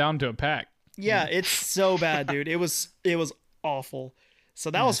algorithm down to a pack. Yeah, it's so bad, dude. It was awful. So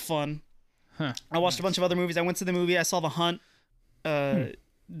that was fun. Huh. I watched a bunch of other movies. I went to the movie. I saw The Hunt.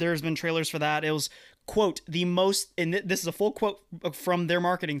 There's been trailers for that. It was, quote, the most, and this is a full quote from their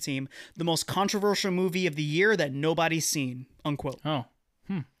marketing team, the most controversial movie of the year that nobody's seen, unquote. Oh.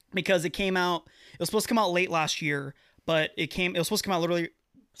 Because it was supposed to come out late last year, but it was supposed to come out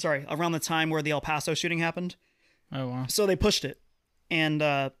around the time where the El Paso shooting happened. Oh wow. So they pushed it. And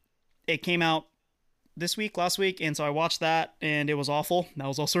it came out last week, and so I watched that, and it was awful. That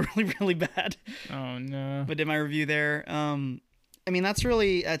was also really, really bad. Oh no. But did my review there. I mean, that's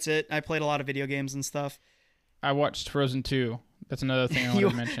it. I played a lot of video games and stuff. I watched Frozen 2. That's another thing I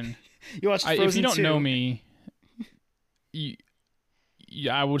want to mention. You watched Frozen 2. If you don't know me,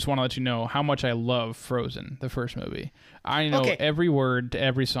 I just want to let you know how much I love Frozen, the first movie. I know every word to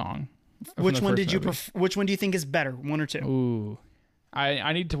every song. Which one do you think is better, one or two? Ooh.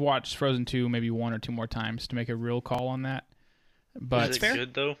 I need to watch Frozen 2 maybe one or two more times to make a real call on that. But is it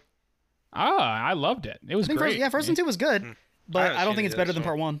good though? I loved it. It was great. Frozen 2 was good, but I don't think it's better than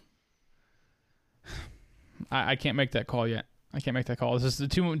part 1. I can't make that call yet. I can't make that call. This is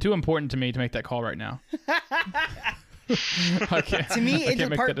too important to me to make that call right now. To me,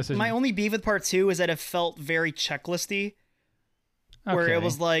 my only beef with part 2 is that it felt very checklisty. Where it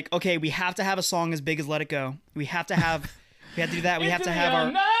was like, okay, we have to have a song as big as Let It Go. We have to do that. We have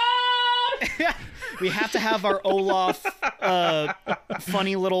to have our Olaf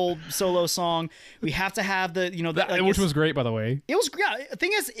funny little solo song. We have to have which was great, by the way. It was great. The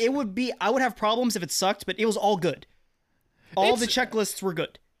thing is, I would have problems if it sucked, but it was all good. All the checklists were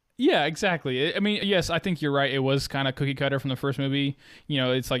good. Yeah, exactly. I mean, yes, I think you're right. It was kind of cookie cutter from the first movie.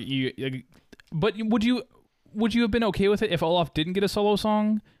 It's like but would you have been okay with it if Olaf didn't get a solo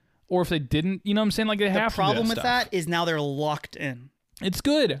song, or if they didn't? You know what I'm saying? Like they have to do that problem with stuff. that is now they're locked in. It's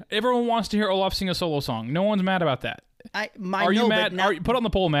good. Everyone wants to hear Olaf sing a solo song. No one's mad about that. Are you mad? Put on the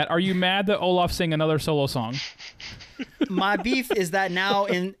poll, Matt. Are you mad that Olaf sang another solo song? My beef is that now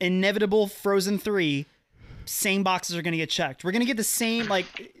in inevitable Frozen 3, same boxes are going to get checked. We're going to get the same,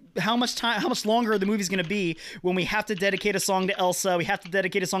 how much longer the movie's going to be when we have to dedicate a song to Elsa, we have to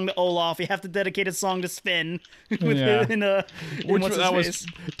dedicate a song to Olaf, we have to dedicate a song to Sven. That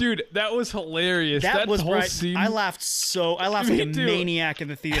was hilarious. That was whole right. scene. I laughed like a maniac in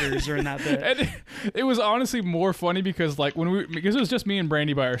the theaters during that bit. And it was honestly more funny because because it was just me and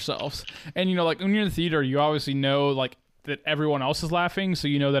Brandy by ourselves, and when you're in the theater, you obviously know that everyone else is laughing, so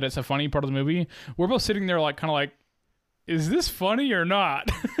you know that it's a funny part of the movie. We're both sitting there is this funny or not?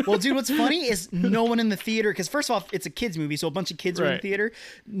 Well, dude, what's funny is no one in the theater, because first of all, it's a kids movie, so a bunch of kids were in the theater.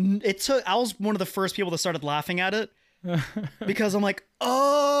 I was one of the first people that started laughing at it because I'm like,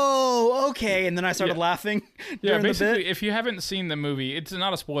 oh, okay, and then I started laughing. Yeah, basically, if you haven't seen the movie, it's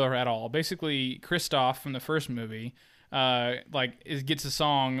not a spoiler at all. Basically, Kristoff from the first movie gets a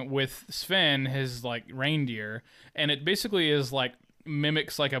song with Sven, his reindeer, and it basically is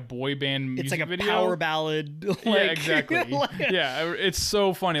mimics a boy band music video. It's like a power ballad. Yeah, exactly. Yeah, it's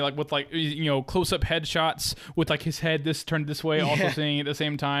so funny. With close-up headshots with his head turned this way, also singing at the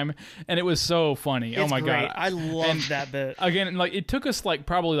same time, and it was so funny. It's oh my great. god, I loved that bit. Again, it took us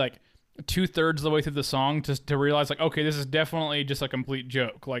probably 2/3 of the way through the song to realize okay, this is definitely just a complete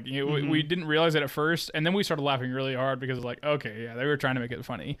joke. We didn't realize it at first, and then we started laughing really hard because okay, yeah, they were trying to make it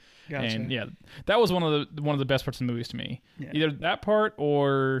funny. Gotcha. And yeah, that was one of the best parts of the movies to me. Yeah. Either that part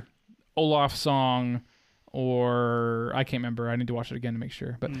or Olaf's song, or I can't remember. I need to watch it again to make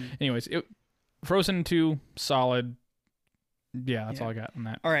sure. But anyways, Frozen 2, solid. Yeah, that's all I got on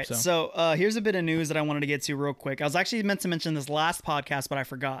that. All right, so here's a bit of news that I wanted to get to real quick. I was actually meant to mention this last podcast, but I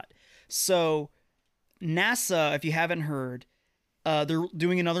forgot. So NASA, if you haven't heard, they're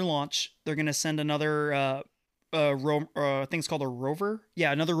doing another launch. They're going to send another thing's called a rover.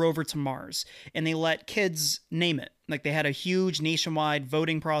 Yeah, another rover to Mars. And they let kids name it. They had a huge nationwide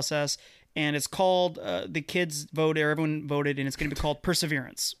voting process, and it's called, the kids voted, or everyone voted, and it's going to be called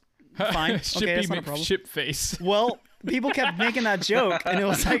Perseverance. Fine. Okay, that's not a problem. Ship face. Well, people kept making that joke, and it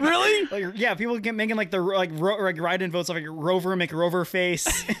was like Really? like, yeah, people kept making like the write-in votes of like Rover McRover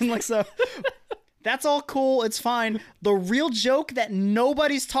face and like stuff. That's all cool. It's fine. The real joke that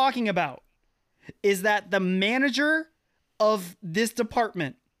nobody's talking about is that the manager of this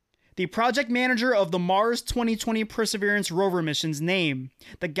department, the project manager of the Mars 2020 Perseverance rover mission's name,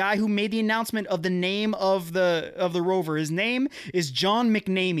 the guy who made the announcement of the name of the rover, his name is John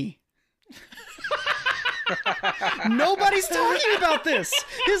McNamee. Nobody's talking about this.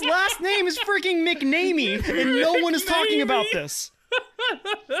 His last name is freaking McNamee, and no one is talking about this.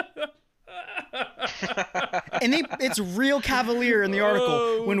 And it's real cavalier in the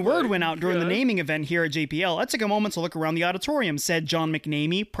article. When word went out during the naming event here at JPL, I took a moment to look around the auditorium, said John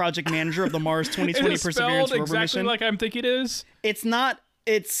McNamee, project manager of the Mars 2020 Perseverance rover exactly mission. like I'm thinking it is. It's not.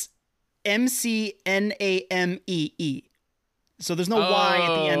 It's McNamee. So there's no Y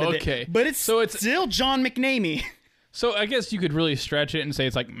at the end of it. But it's still John McNamee. So I guess you could really stretch it and say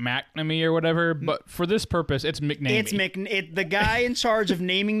it's like McNamee or whatever, but for this purpose, it's McNamee. It's the guy in charge of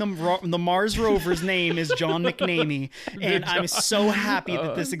naming the Mars rover's name is John McNamee, and I'm so happy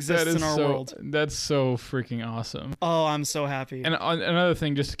that this exists in our world. That's so freaking awesome. Oh, I'm so happy. And another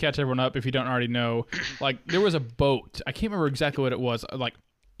thing, just to catch everyone up, if you don't already know, like there was a boat. I can't remember exactly what it was. Like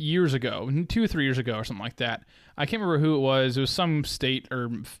years ago, 2 or 3 years ago, or something like that. I can't remember who it was. It was some state or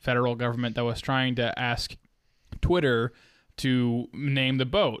federal government that was trying to ask Twitter to name the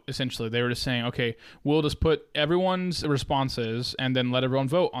boat. Essentially, they were just saying, okay, we'll just put everyone's responses and then let everyone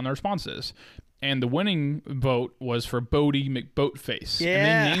vote on their responses. And the winning vote was for Pody McBoatface. Yeah. And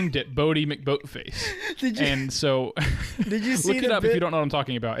they named it Pody McBoatface. And so did you see look it up if you don't know what I'm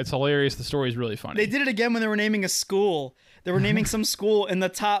talking about. It's hilarious. The story is really funny. They did it again when they were naming a school. They were naming some school in the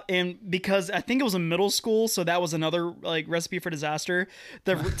top, and because I think it was a middle school, so that was another like recipe for disaster.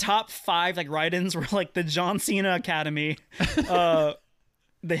 The top 5 like write-ins were like the John Cena Academy, the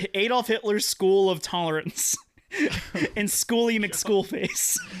Adolf Hitler School of Tolerance, and Schoolie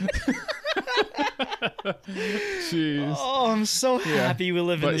McSchoolface. Jeez. Oh, I'm so happy we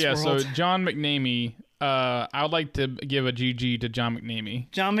live in this world. So John McNamee, I would like to give a GG to John McNamee.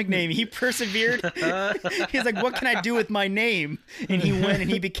 John McNamee, he persevered. He's like, what can I do with my name? And he went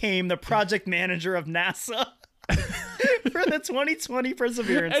and he became the project manager of NASA for the 2020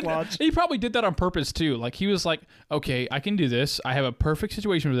 Perseverance launch. He probably did that on purpose too. Like he was like, okay, I can do this. I have a perfect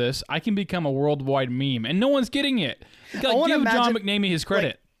situation for this. I can become a worldwide meme, and no one's getting it. Give John McNamee his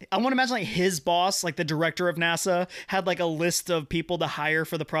credit. I want to imagine like his boss, like the director of NASA, had like a list of people to hire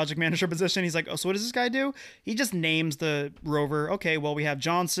for the project manager position. He's like, oh, so what does this guy do? He just names the rover. Okay, well, we have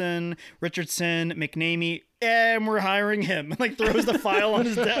Johnson, Richardson, McNamee, and we're hiring him. Like throws the file on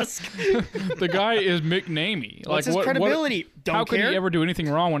his desk. The guy is McNamee. What's his credibility? How could he ever do anything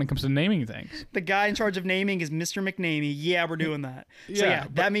wrong when it comes to naming things? The guy in charge of naming is Mr. McNamee. Yeah, we're doing that.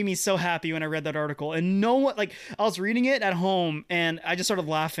 That made me so happy when I read that article. And no one, like, I was reading it at home and I just started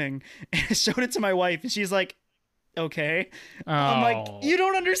laughing. And I showed it to my wife and she's like, okay. I'm like, you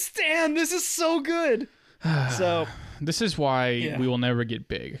don't understand. This is so good. So this is why we will never get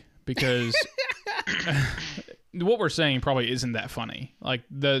big, because what we're saying probably isn't that funny. Like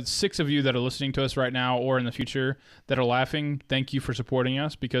the 6 of you that are listening to us right now or in the future that are laughing, thank you for supporting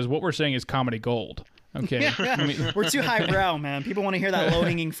us, because what we're saying is comedy gold. Okay. I mean, we're too highbrow, man. People want to hear that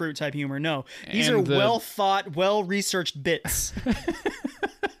low-hanging fruit type humor. No, these are well-thought, well-researched bits.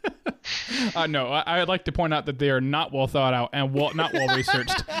 No, I'd like to point out that they are not well thought out and not well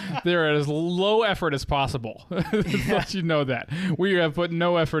researched. They're as low effort as possible. Let you know that. We have put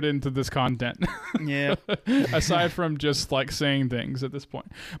no effort into this content. Yeah. Aside from just like saying things at this point.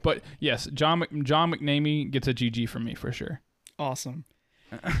 But yes, John McNamee gets a GG from me for sure. Awesome.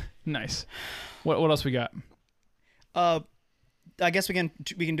 Nice. What else we got? I guess we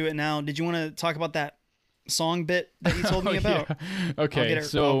can do it now. Did you want to talk about that song bit that you told me about? Yeah. Okay,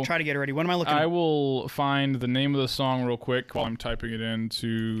 I'll try to get it ready. What am I looking at? I will find the name of the song real quick while I'm typing it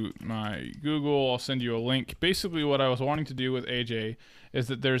into my Google. I'll send you a link. Basically, what I was wanting to do with AJ is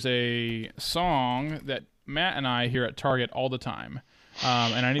that there's a song that Matt and I hear at Target all the time,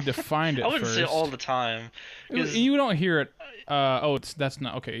 and I need to find it. I wouldn't first. say all the time. You don't hear it. That's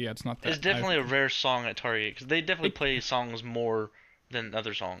not okay. Yeah, it's not that. It's definitely a rare song at Target because they definitely play songs more than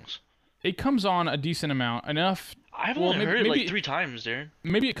other songs. It comes on a decent amount, enough I've only heard it like 3 times, Darren.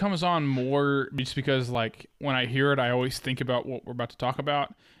 Maybe it comes on more just because, like, when I hear it, I always think about what we're about to talk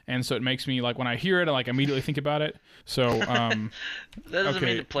about, and so it makes me, like, when I hear it, I, like, immediately think about it. So, that doesn't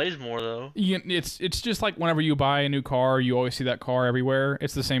mean it plays more, though. It's just like whenever you buy a new car, you always see that car everywhere.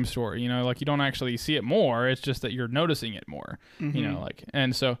 It's the same story, you know, like, you don't actually see it more. It's just that you're noticing it more, you know, like,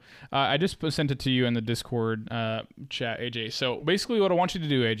 and so I just sent it to you in the Discord chat, AJ. So basically what I want you to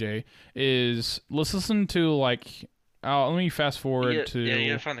do, AJ, is let's listen to, like, let me fast forward to... Yeah, you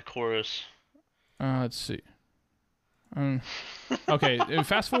gotta find the chorus. Let's see. Okay,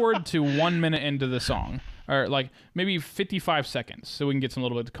 fast forward to 1 minute into the song. Or, like, maybe 55 seconds, so we can get some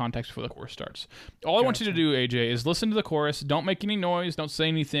little bit of context before the chorus starts. All I want you to do, AJ, is listen to the chorus. Don't make any noise. Don't say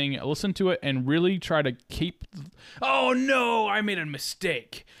anything. Listen to it and really try to keep... Oh, no! I made a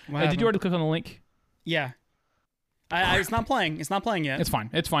mistake. Did you already click on the link? Yeah. It's not playing. It's not playing yet. It's fine.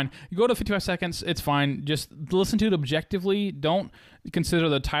 It's fine. You go to 55 seconds. It's fine. Just listen to it objectively. Don't consider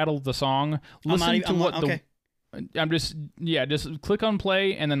the title of the song. Listen to what the... Just click on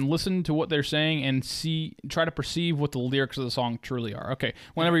play and then listen to what they're saying and try to perceive what the lyrics of the song truly are. Okay,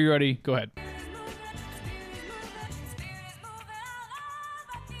 whenever you're ready, go ahead.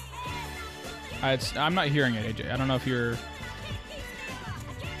 I'm not hearing it, AJ. I don't know if you're...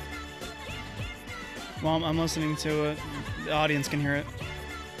 Well, I'm listening to it. The audience can hear it.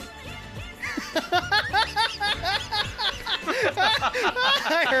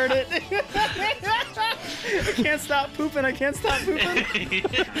 I heard it. I can't stop pooping. I can't stop pooping.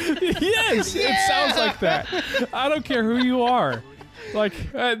 Yes, yeah! It sounds like that. I don't care who you are. Like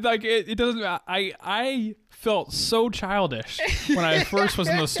it doesn't. I felt so childish when I first was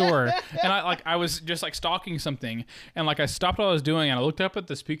in the store, and I was just like stalking something, and like I stopped what I was doing, and I looked up at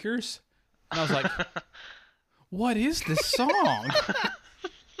the speakers, and I was like, "What is this song?"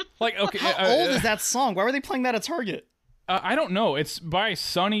 Like, okay, how old is that song? Why were they playing that at Target? I don't know. It's by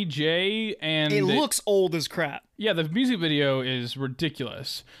Sonny J, and it looks old as crap. Yeah, the music video is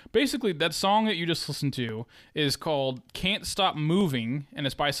ridiculous. Basically, that song that you just listened to is called "Can't Stop Moving," and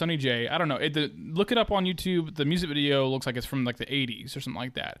it's by Sonny J. I don't know. Look it up on YouTube. The music video looks like it's from like the 80s or something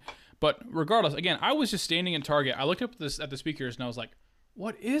like that. But regardless, again, I was just standing in Target. I looked up at the speakers, and I was like,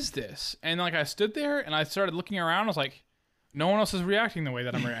 "What is this?" And like I stood there, and I started looking around. I was like, no one else is reacting the way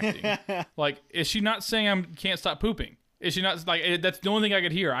that I'm reacting. Like, is she not saying I can't stop pooping? Is she not, like, that's the only thing I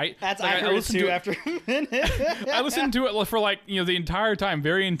could hear. I listened to it after a minute. I listened to it for, like, you know, the entire time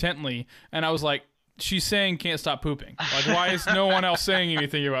very intently, and I was like, she's saying can't stop pooping. Like, why is no one else saying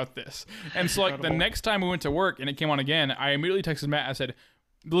anything about this? And so, like, the next time we went to work and it came on again, I immediately texted Matt. I said,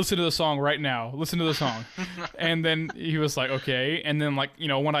 listen to the song right now. Listen to the song. And then he was like, okay. And then, like, you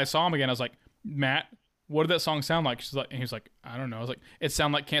know, when I saw him again, I was like, Matt, what did that song sound like? And he's like, I don't know. I was like, it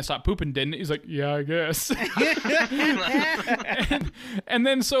sounded like Can't Stop Pooping, didn't it? He's like, yeah, I guess. and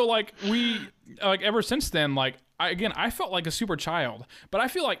then so, like, ever since then, like, I felt like a super child. But I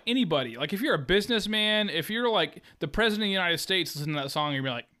feel like anybody, like, if you're a businessman, if you're, like, the president of the United States, listening to that song, you'll be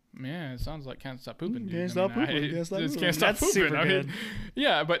like, man, it sounds like Can't Stop Pooping, dude. Can't stop pooping. Can't stop pooping. Super good.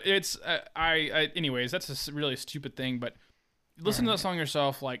 Yeah, but it's, anyways, that's a really stupid thing, but listen to that song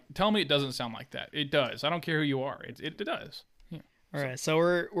yourself. Like, tell me it doesn't sound like that. It does. I don't care who you are. It does. Yeah. All right. So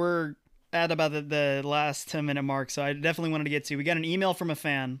we're at about the last 10-minute mark. So I definitely wanted to get to. We got an email from a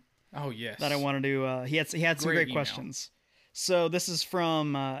fan. Oh yes. That I wanted to. He had some great questions. So this is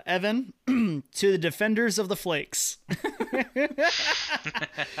from Evan to the Defenders of the Flakes. The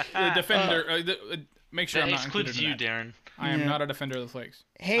defender. Make sure I'm not included in that. Darren. I am not a defender of the Flakes.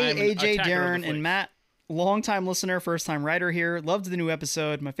 Hey AJ, Darren, and Matt. Long-time listener, first-time writer here. Loved the new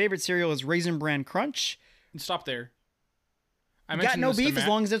episode. My favorite cereal is Raisin Bran Crunch. Stop there. I got no beef as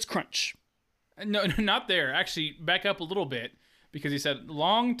long as it's crunch. No, not there. Actually, back up a little bit because he said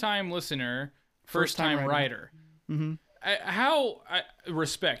long-time listener, first-time writer. Mm-hmm. I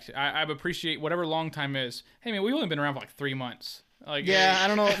respect. I appreciate whatever long-time is. Hey, man, we've only been around for like 3 months. Like, yeah, I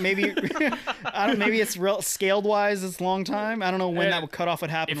don't know. Maybe maybe it's real scaled wise. It's a long time. I don't know when that cutoff would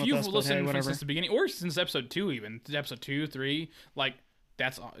happen. If you've listened since the beginning, or since episode 2, even episode 2, 3, like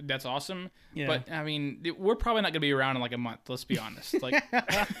that's awesome. Yeah. But I mean, we're probably not gonna be around in like a month. Let's be honest. Like,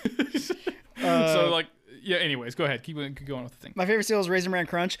 so like, yeah. Anyways, go ahead. Keep going with the thing. My favorite cereal is Raisin Bran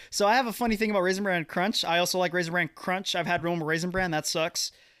Crunch. So I have a funny thing about Raisin Bran Crunch. I also like Raisin Bran Crunch. I've had Roma Raisin Bran. That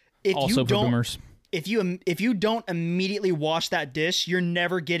sucks. Also for boomers. if you don't immediately wash that dish, you're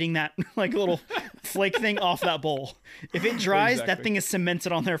never getting that like little flake thing off that bowl. If it dries, that thing is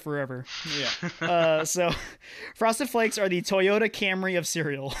cemented on there forever. Yeah. So Frosted Flakes are the Toyota Camry of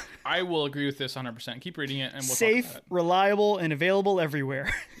cereal. I will agree with this 100%. Keep reading it, and we'll Safe, talk about it. reliable, and available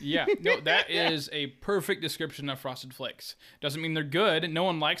everywhere. Yeah, no, that is a perfect description of Frosted Flakes. Doesn't mean they're good. No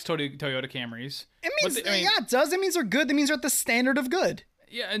one likes Toyota Camrys. It means, yeah, it does. It means they're good. That means they're at the standard of good.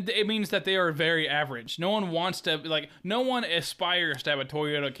 Yeah, and it means that they are very average. No one wants to, no one aspires to have a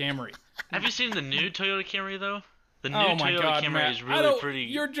Toyota Camry. Have you seen the new Toyota Camry, though? The new Oh my Toyota God, Camry Matt. is really pretty.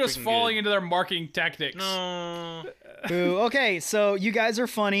 You're just freaking falling good. into their marketing tactics. No. Ooh, okay, so you guys are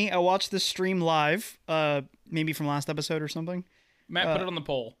funny. I watched the stream live, maybe from last episode or something. Matt, put it on the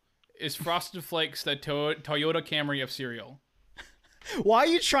poll. Is Frosted Flakes the Toyota Camry of cereal? Why are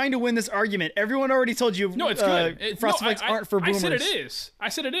you trying to win this argument? Everyone already told you. No, it's good. Frosted Flakes aren't for boomers. I said it is. I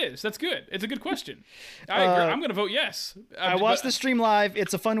said it is. That's good. It's a good question. I agree. I'm going to vote yes. I watched the stream live.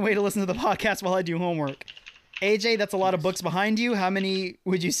 It's a fun way to listen to the podcast while I do homework. AJ, that's a lot of books behind you. How many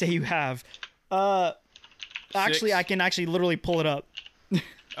would you say you have? Actually, 6. I can actually literally pull it up.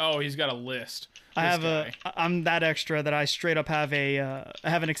 Oh, he's got a list. I'm that extra that I straight up have I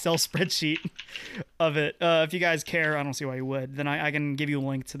have an Excel spreadsheet of it. If you guys care, I don't see why you would. Then I can give you a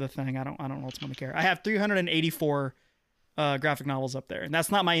link to the thing. I don't ultimately care. I have 384 graphic novels up there, and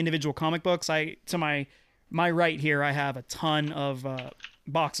that's not my individual comic books. To my right here, I have a ton of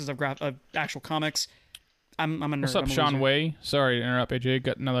boxes of actual comics. I'm a nerd. What's up, Sean Way? Sorry to interrupt, AJ.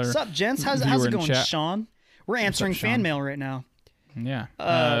 Got another. What's up, gents? How's it going, Sean? We're answering fan mail right now. Yeah.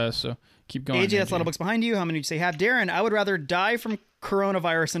 So keep going. AJ, that's a lot of books behind you. How many did you say have? Darren, I would rather die from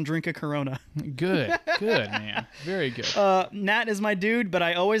coronavirus than drink a Corona. Good, man. Very good. Nat is my dude, but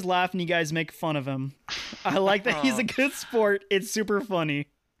I always laugh when you guys make fun of him. I like that he's a good sport. It's super funny.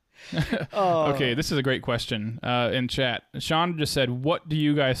 Okay, this is a great question in chat. Sean just said, "What do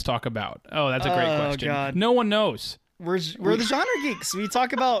you guys talk about?" Oh, that's a great question. God. No one knows. We're the genre geeks. We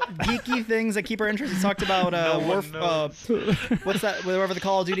talk about geeky things that keep our interest. We talked about what's that? Whatever the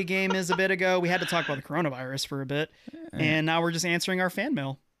Call of Duty game is a bit ago. We had to talk about the coronavirus for a bit, and now we're just answering our fan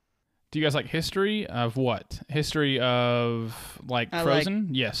mail. Do you guys like history of what? History of Frozen?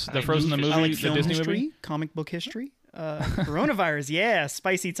 Yes, the Frozen the movie, I like the film Disney history, movie. comic book history. Coronavirus, yeah,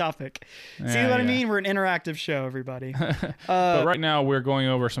 spicy topic. See what I mean? We're an interactive show, everybody. But right now we're going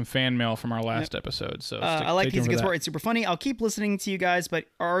over some fan mail from our last episode. So I like He's a Good Sport. It's super funny. I'll keep listening to you guys, but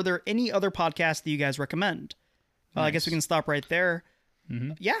are there any other podcasts that you guys recommend? Nice. I guess we can stop right there.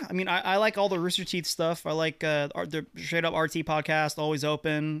 Mm-hmm. Yeah, I mean, I like all the Rooster Teeth stuff. I like the straight up RT podcast, Always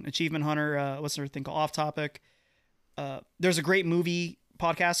Open, Achievement Hunter. What's their thing called? Off Topic. There's a great movie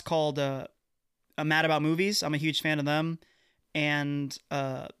podcast called I'm Mad About Movies. I'm a huge fan of them. And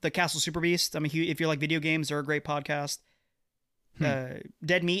the Castle Super Beast. If you like video games, they're a great podcast.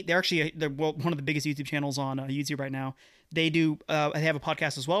 Dead Meat. They're one of the biggest YouTube channels on YouTube right now. They have a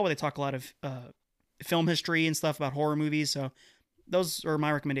podcast as well where they talk a lot of film history and stuff about horror movies. So those are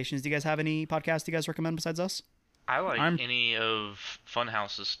my recommendations. Do you guys have any podcasts you guys recommend besides us? I like any of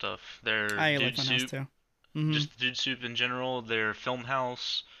Funhouse's stuff. I like Funhouse too. Mm-hmm. Just Dude Soup in general. Their Film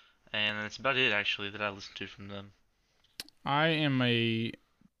House. And that's about it, actually, that I listen to from them. I am a,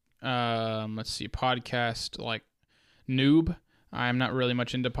 podcast noob. I'm not really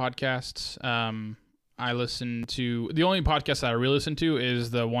much into podcasts. I listen to the only podcast that I really listen to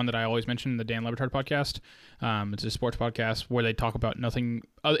is the one that I always mention, the Dan Le Batard podcast. It's a sports podcast where they talk about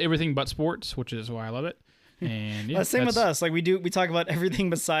everything but sports, which is why I love it. And yeah, same with us. We talk about everything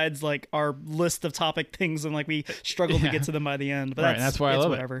besides our list of topic things, and we struggle to get to them by the end. But that's why I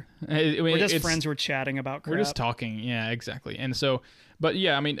love whatever. It. We're just friends who are chatting about crap. We're just talking. Yeah, exactly. And so, but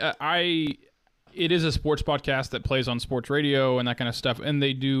yeah, I mean, it is a sports podcast that plays on sports radio and that kind of stuff, and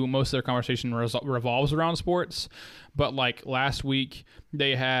they do most of their conversation revolves around sports. But last week,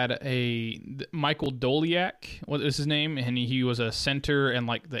 they had Michael Doliak. What is his name? And he was a center in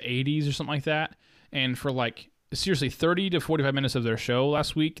the 80s or something like that. And for seriously 30 to 45 minutes of their show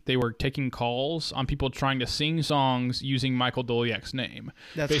last week, they were taking calls on people trying to sing songs using Michael Doliak's name.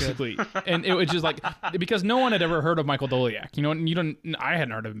 That's basically good. And it was just because no one had ever heard of Michael Doliak, I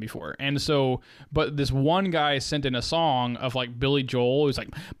hadn't heard of him before. And so, but this one guy sent in a song of Billy Joel, who's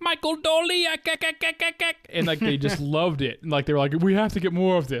Michael Doliak, and they just loved it. And they were we have to get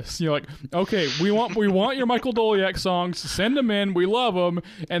more of this. You're okay, we want your Michael Doliak songs, send them in, we love them.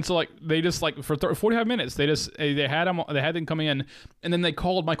 And so they just for 45 minutes, they just They had them coming in, and then they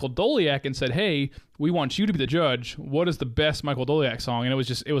called Michael Doliak and said, "Hey, we want you to be the judge. What is the best Michael Doliak song?" And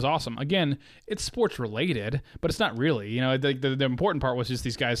it was awesome. Again, it's sports related, but it's not really. The important part was just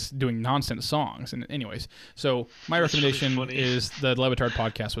these guys doing nonsense songs. And anyways, so my recommendation is the Levitard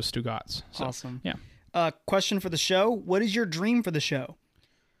podcast with Stu Gatz. So, awesome. Yeah. Question for the show: what is your dream for the show?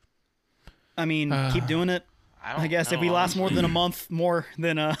 I mean, keep doing it. I guess if we last more than a month more,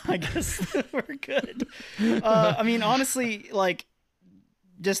 then I guess we're good. I mean, honestly, like,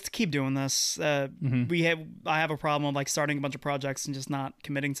 just keep doing this. I have a problem with like starting a bunch of projects and just not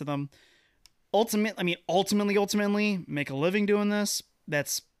committing to them. Ultimately, make a living doing this.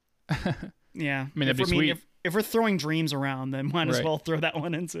 That's yeah. I mean, that'd be sweet. If we're throwing dreams around, then might as well throw that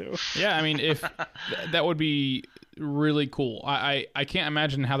one into. Yeah, I mean, if that would be really cool. I can't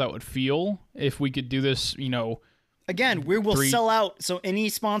imagine how that would feel if we could do this, Again, we will sell out. So any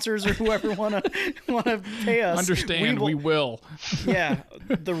sponsors or whoever wanna pay us, we will. Yeah,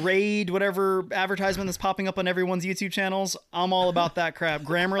 the raid, whatever advertisement that's popping up on everyone's YouTube channels, I'm all about that crap.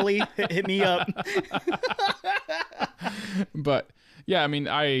 Grammarly, hit me up. But yeah, I mean,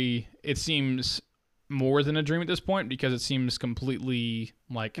 it seems more than a dream at this point because it seems completely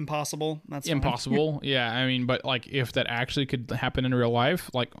like impossible. That's impossible. Yeah, I mean, but like if that actually could happen in real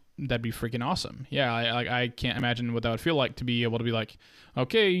life, like that'd be freaking awesome. Yeah, I can't imagine what that would feel like to be able to be like,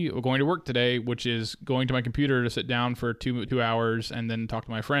 okay, we're going to work today, which is going to my computer to sit down for 2 hours and then talk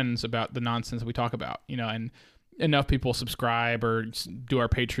to my friends about the nonsense that we talk about, and enough people subscribe or do our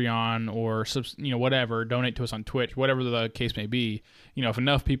Patreon or whatever, donate to us on Twitch, whatever the case may be. If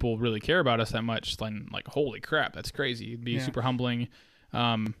enough people really care about us that much, then like, holy crap, that's crazy. It'd be super humbling.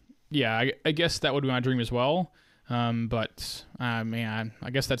 I guess that would be my dream as well. But man,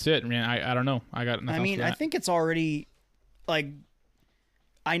 I guess that's it. Man, I don't know. I got nothing else for that. I think it's already like,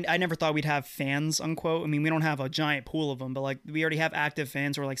 I never thought we'd have fans, unquote. I mean, we don't have a giant pool of them, but like we already have active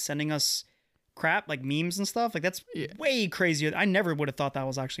fans who are like sending us crap, like memes and stuff. Like that's way crazier. I never would have thought that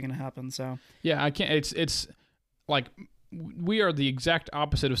was actually going to happen. So yeah, I can't. It's like we are the exact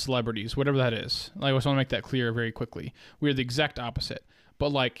opposite of celebrities, whatever that is. Like, I just want to make that clear very quickly. We are the exact opposite.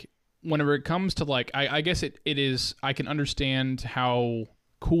 But like, whenever it comes to like, I guess it is. I can understand how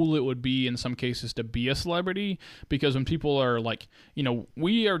cool it would be in some cases to be a celebrity, because when people are like,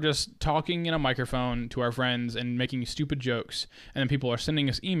 we are just talking in a microphone to our friends and making stupid jokes, and then people are sending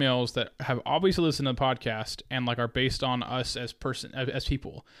us emails that have obviously listened to the podcast and like are based on us as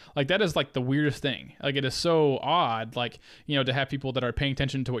people. Like, that is like the weirdest thing. Like, it is so odd, like, to have people that are paying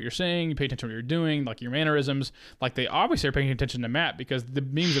attention to what you're saying, pay attention to what you're doing, like your mannerisms. Like, they obviously are paying attention to Matt, because the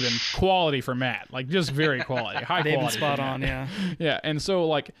memes have been quality for Matt, like just very quality, high quality. They've been spot on, yeah. Yeah, and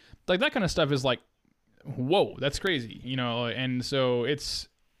so like that kind of stuff is like, whoa, that's crazy, and so it's,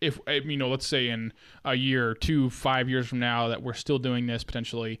 if let's say in a year, 2, 5 years from now that we're still doing this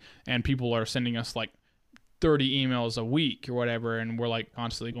potentially, and people are sending us like 30 emails a week or whatever, and we're like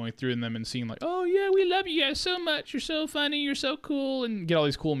constantly going through them and seeing like, oh yeah, we love you guys so much, you're so funny, you're so cool, and get all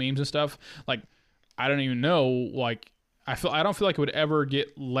these cool memes and stuff. Like, I don't even know, like, I don't feel like it would ever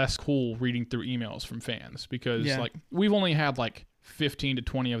get less cool reading through emails from fans, because like we've only had like 15 to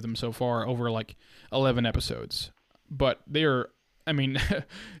 20 of them so far over like 11 episodes, but they're, I mean,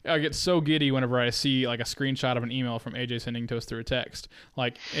 I get so giddy whenever I see like a screenshot of an email from AJ sending to us through a text.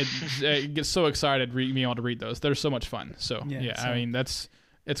 Like, it gets so excited being able to read those. They're so much fun. So I mean,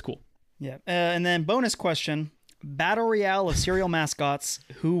 it's cool. Yeah. And then bonus question, battle royale of cereal mascots,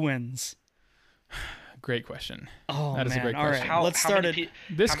 who wins? Great question. Oh, that is a great question. All right, let's start it.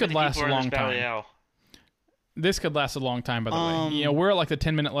 This could last a long time. This could last a long time, by the way. We're at like the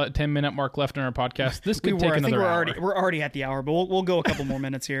 10 minute mark left in our podcast. This could take another hour. We're already at the hour, but we'll go a couple more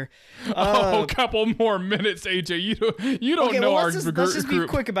minutes here. A couple more minutes, AJ. You don't know our group. Let's just be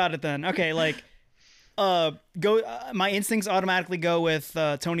quick about it then. Okay, like, my instincts automatically go with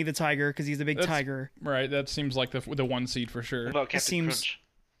Tony the Tiger, because he's a big tiger. Right. That seems like the one seed for sure. What about Captain Crunch?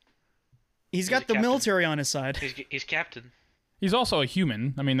 He's got the military on his side. He's captain. He's also a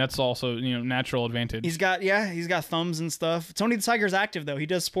human. I mean, that's also, natural advantage. He's got thumbs and stuff. Tony the Tiger's active though. He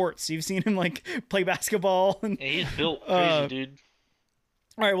does sports. You've seen him like play basketball. And, he's built crazy, dude.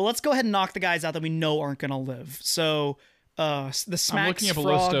 All right, well, let's go ahead and knock the guys out that we know aren't gonna live. So, the Smacks I'm looking up frog,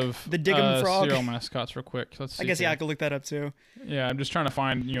 a list of the Diggum frog. cereal mascots real quick. Let's see. I guess I could look that up too. Yeah, I'm just trying to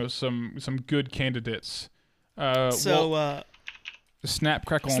find some good candidates. Snap,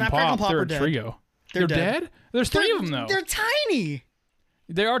 Crackle, and Pop. They're a trio. They're dead? There's 3 of them, though. They're tiny.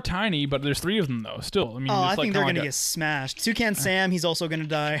 They are tiny, but there's 3 of them, though, still. I mean, I think they're going to get smashed. Toucan Sam, he's also going to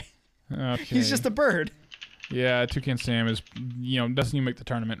die. Okay. He's just a bird. Yeah, Toucan Sam is, doesn't even make the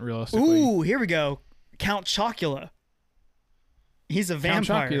tournament, realistically. Ooh, here we go. Count Chocula. He's a Count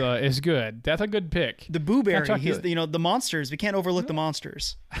vampire. Chocula is good. That's a good pick. The Boo Berry. Count He's Chocula. the monsters. We can't overlook the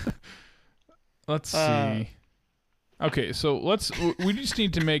monsters. Let's see. Okay, so we just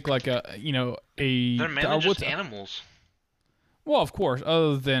need to make like a They're mainly just animals. Well, of course,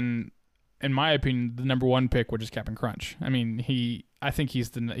 other than, in my opinion, the number one pick, which is Captain Crunch. I mean, I think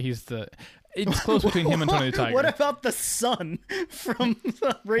he's the. It's close between him and Tony the Tiger. What about the sun from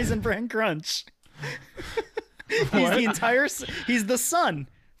Raisin Bran Crunch? He's the sun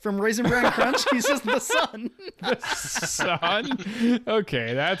from Raisin Bran Crunch. He's just the sun. The sun?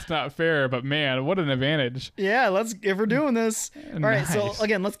 Okay, that's not fair, but man, what an advantage. Yeah, if we're doing this. All right, so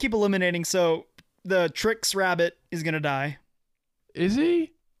again, let's keep eliminating. So the Trix rabbit is gonna die. Is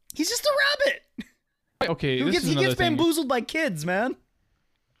he? He's just a rabbit. Okay, he gets bamboozled by kids, man.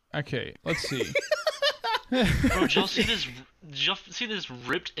 Okay, let's see. Bro, did y'all see this? Did y'all see this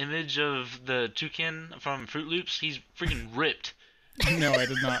ripped image of the toucan from Fruit Loops? He's freaking ripped. No, I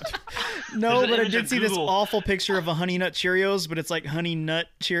did not. No, but I did see this awful picture of a Honey Nut Cheerios, but it's like Honey Nut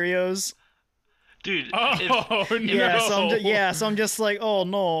Cheerios. Dude. Oh no. Yeah, so I'm just like, oh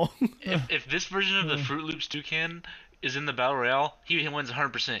no. If this version of the Fruit Loops toucan is in the battle royale, he wins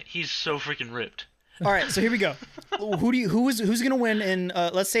 100%. He's so freaking ripped. All right, so here we go. Who's gonna win in?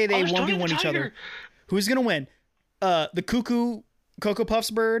 Let's say they 1v1 each other. Who's gonna win? The Cuckoo Cocoa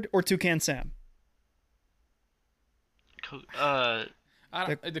Puffs bird or Toucan Sam? The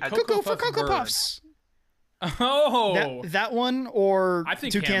Cuckoo for Cocoa Puffs. Oh, that one or I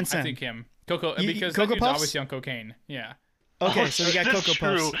think Toucan him. Sam? I think him. Because Cocoa that dude's Puffs? obviously on cocaine. Yeah. Okay, so we got Cocoa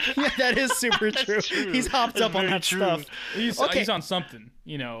true. Puffs. Yeah, that is super true. He's hopped up on that stuff. He's on something.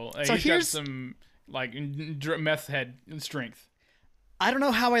 So he's got some like meth head strength. I don't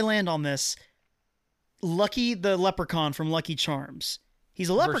know how I land on this. Lucky the leprechaun from Lucky Charms. He's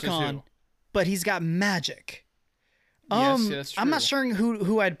a leprechaun, but he's got magic. Yes, that's true. I'm not sure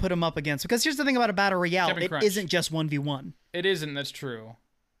who I'd put him up against, because here's the thing about a battle royale: it isn't just 1v1. It isn't. That's true.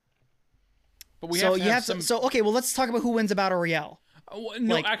 But we so have to So okay, well, let's talk about who wins a battle royale.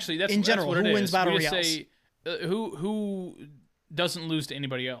 No, actually, that's in general. Who wins battle royales? Say, who doesn't lose to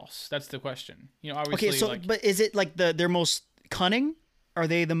anybody else? That's the question. Obviously. Okay, so but is it like their most cunning? Are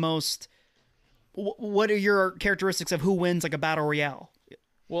they the most? What are your characteristics of who wins like a battle royale?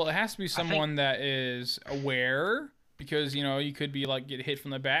 Well, it has to be someone that is aware, because you could be like get hit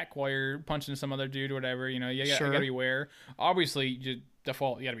from the back while you're punching some other dude or whatever. You gotta be aware. Obviously,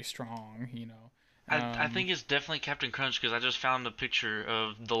 default you gotta be strong. I think it's definitely Captain Crunch, because I just found a picture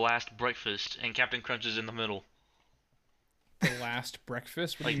of the last breakfast and Captain Crunch is in the middle. The last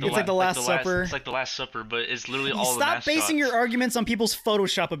breakfast? It's like the Last Supper. It's like the Last Supper, but it's literally all the mascots. Stop basing your arguments on people's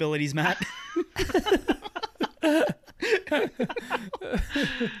Photoshop abilities, Matt.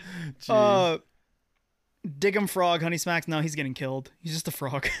 Diggum Frog, Honey Smacks. No, he's getting killed. He's just a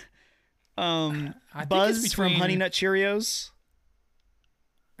frog. Buzz from Honey Nut Cheerios.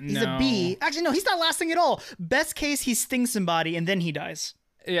 He's a bee. Actually, no, he's not lasting at all. Best case, he stings somebody and then he dies.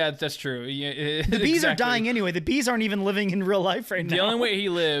 Yeah, that's true. The bees are dying anyway. The bees aren't even living in real life right now. The only way he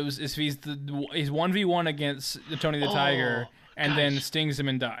lives is if he's 1v1 against Tony the Tiger and then stings him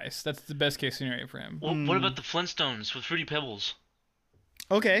and dies. That's the best case scenario for him. Well, what about the Flintstones with Fruity Pebbles?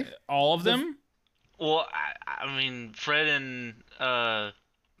 Okay. All of them? Well, I mean, Fred and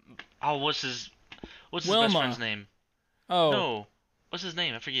what's his best friend's name? Oh. No. What's his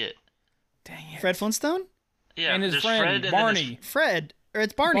name? I forget. Dang it. Fred Flintstone? Yeah, and his friend, Fred Barney. Fred. Or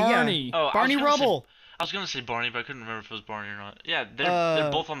it's Barney, Barney. yeah. Oh, Barney Rubble. I was going to say Barney, but I couldn't remember if it was Barney or not. Yeah,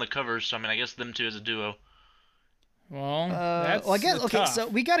 they're both on the covers, so I mean, I guess them two as a duo. Well, that's I guess, okay, so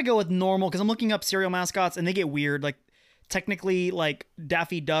we got to go with normal, because I'm looking up cereal mascots, and they get weird. Like, technically, like,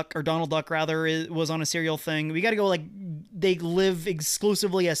 Daffy Duck, or Donald Duck, rather, was on a cereal thing. We got to go, like, they live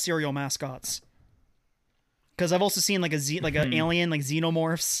exclusively as cereal mascots. Because I've also seen like an alien, like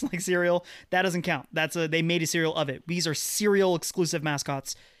xenomorphs, like cereal. That doesn't count. They made a cereal of it. These are cereal exclusive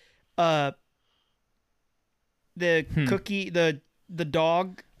mascots. The cookie, the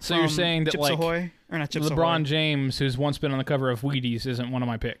dog. So you're saying that Chips like Ahoy, or not Chips LeBron Ahoy. James, who's once been on the cover of Wheaties, isn't one of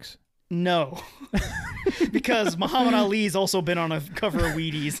my picks? No, because Muhammad Ali's also been on a cover of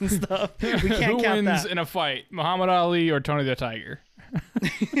Wheaties and stuff. We can't Who count wins that. in a fight, Muhammad Ali or Tony the Tiger?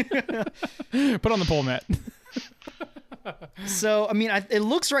 Put on the poll, Matt. So, I mean, it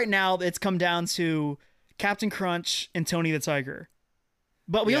looks right now it's come down to Captain Crunch and Tony the Tiger.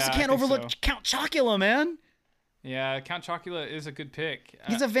 But we also can't overlook Count Chocula, man. Yeah, Count Chocula is a good pick.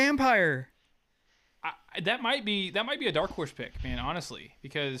 He's a vampire. That might be a dark horse pick, man, honestly,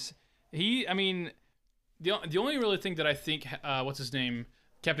 because the only really thing that I think what's his name,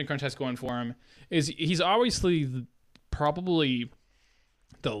 Captain Crunch has going for him is he's obviously probably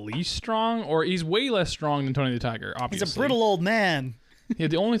the least strong, or he's way less strong than Tony the Tiger, obviously. He's a brittle old man. Yeah,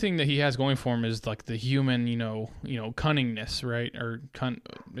 the only thing that he has going for him is like the human, cunningness, right? Or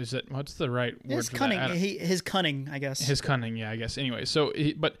is it, what's the right word His for cunning. that? His cunning, I guess. His cunning, yeah, I guess. Anyway, so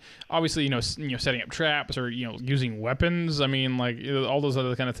but obviously, setting up traps or using weapons. I mean, like all those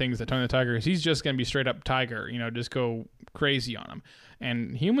other kind of things that Tony the Tiger is. He's just gonna be straight up tiger. Just go crazy on him.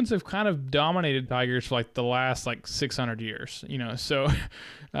 And humans have kind of dominated tigers for like the last 600 years. So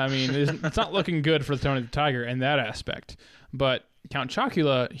I mean, it's not looking good for Tony the Tiger in that aspect. But Count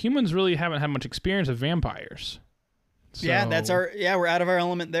Chocula, humans really haven't had much experience with vampires. So, we're out of our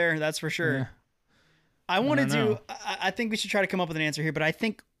element there. That's for sure. Yeah. I think we should try to come up with an answer here, but I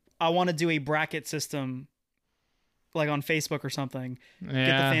think I want to do a bracket system like on Facebook or something. Yeah, get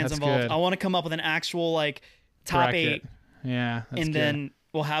the fans that's involved. good. I want to come up with an actual top bracket. 8. Yeah, that's and good. then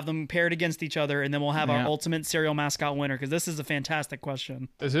we'll have them paired against each other, and then we'll have our ultimate cereal mascot winner, because this is a fantastic question.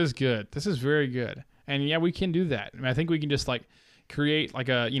 This is good. This is very good. And yeah, we can do that. I think we can just create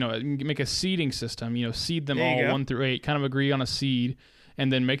make a seeding system, seed them all 1 through 8, kind of agree on a seed,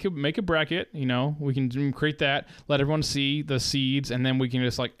 and then make a bracket, we can create that, let everyone see the seeds, and then we can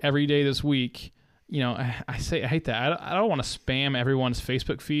just every day this week, I hate that. I don't want to spam everyone's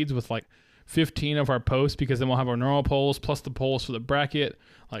Facebook feeds with 15 of our posts, because then we'll have our normal polls plus the polls for the bracket.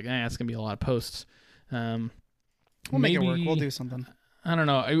 That's gonna be a lot of posts. We'll make it work. We'll do something. I don't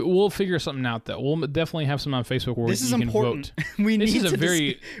know. We'll figure something out though. We'll definitely have some on Facebook where this you is can important. vote. we need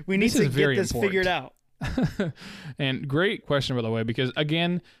to get this figured out. And great question, by the way, because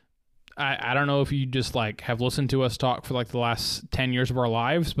again, I don't know if you just have listened to us talk for the last 10 years of our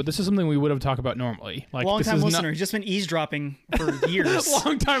lives, but this is something we would have talked about normally. Long-time listener. He's just been eavesdropping for years.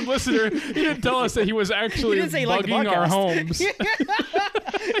 Long-time listener. He didn't tell us that he was actually bugging our homes.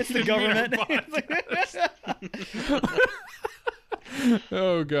 It's the government.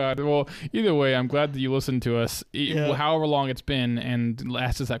 Oh God. Well, either way, I'm glad that you listened to us, however long it's been, and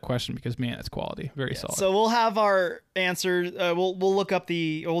asked us that question, because man, it's quality, very solid. So we'll have our answer. We'll look up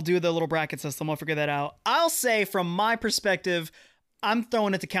we'll do the little bracket system. We'll figure that out. I'll say from my perspective, I'm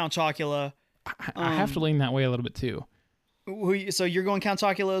throwing it to Count Chocula. I have to lean that way a little bit too. So you're going Count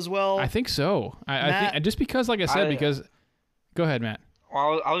Chocula as well? I think so. I think just because, like I said, because go ahead, Matt.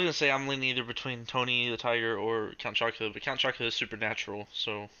 Well, I was gonna say I'm leaning either between Tony the Tiger or Count Chocula, but Count Chocula is supernatural,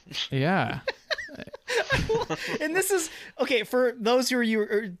 so yeah. And this is okay for those who are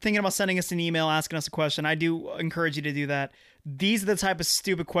thinking about sending us an email asking us a question. I do encourage you to do that. These are the type of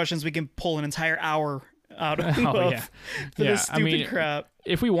stupid questions we can pull an entire hour out of for this stupid crap.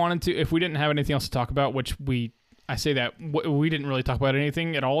 If we wanted to, if we didn't have anything else to talk about, which I say that we didn't really talk about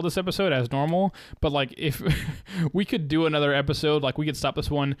anything at all this episode as normal, but if we could do another episode, we could stop this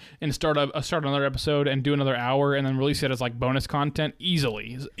one and start another episode and do another hour and then release it as bonus content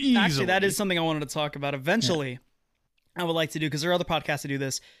easily. Actually, that is something I wanted to talk about eventually. Yeah. I would like to do, because there are other podcasts that do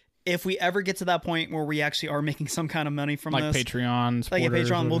this. If we ever get to that point where we actually are making some kind of money from this, Patreon,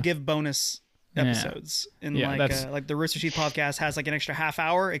 Patreon, we'll give bonus episodes. And the Rooster Teeth podcast has an extra half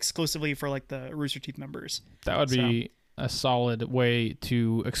hour exclusively for the Rooster Teeth members. That would be a solid way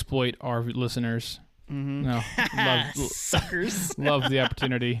to exploit our listeners. Mm-hmm. No, suckers. Love the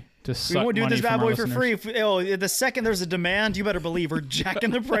opportunity to suck money. We won't do this bad boy for free. The second there's a demand, you better believe we're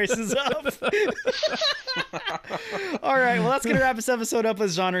jacking the prices up. All right, well, that's gonna wrap this episode up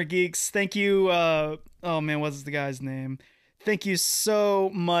as Genre Geeks. Thank you. What's the guy's name? Thank you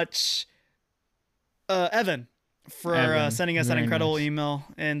so much, Evan, for sending us that incredible email.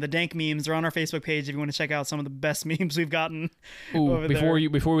 And the dank memes are on our Facebook page if you want to check out some of the best memes we've gotten. Ooh, before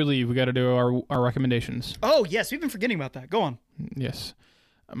we leave, we got to do our recommendations. Oh yes, we've been forgetting about that. Go on. Yes,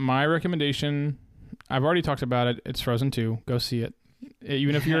 my recommendation, I've already talked about it. It's Frozen 2. Go see it.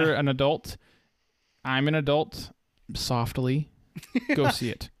 Even if you're an adult, I'm an adult. Softly, go see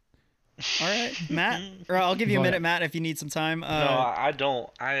it. All right, Matt. Or I'll give you a minute, Matt, if you need some time. No, I don't.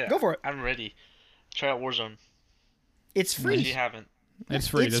 Go for it. I'm ready. Try out Warzone. It's free. If you haven't. It's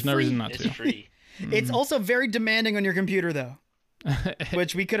free. There's no reason not to. It's free. It's also very demanding on your computer, though.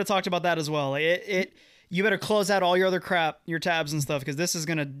 Which we could have talked about that as well. You better close out all your other crap, your tabs and stuff, because this is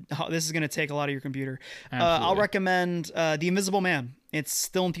gonna take a lot of your computer. I'll recommend The Invisible Man. It's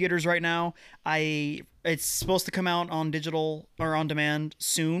still in theaters right now. It's supposed to come out on digital or on demand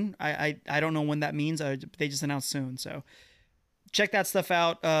soon. I don't know when that means. They just announced soon, so check that stuff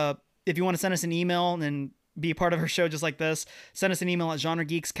out. If you want to send us an email and be a part of our show just like this, send us an email at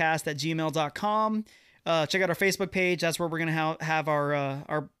genregeekscast@gmail.com. Check out our Facebook page. That's where we're going to have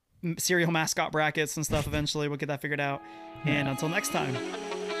our cereal mascot brackets and stuff eventually. We'll get that figured out. And until next time,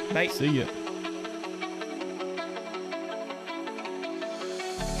 bye. See ya.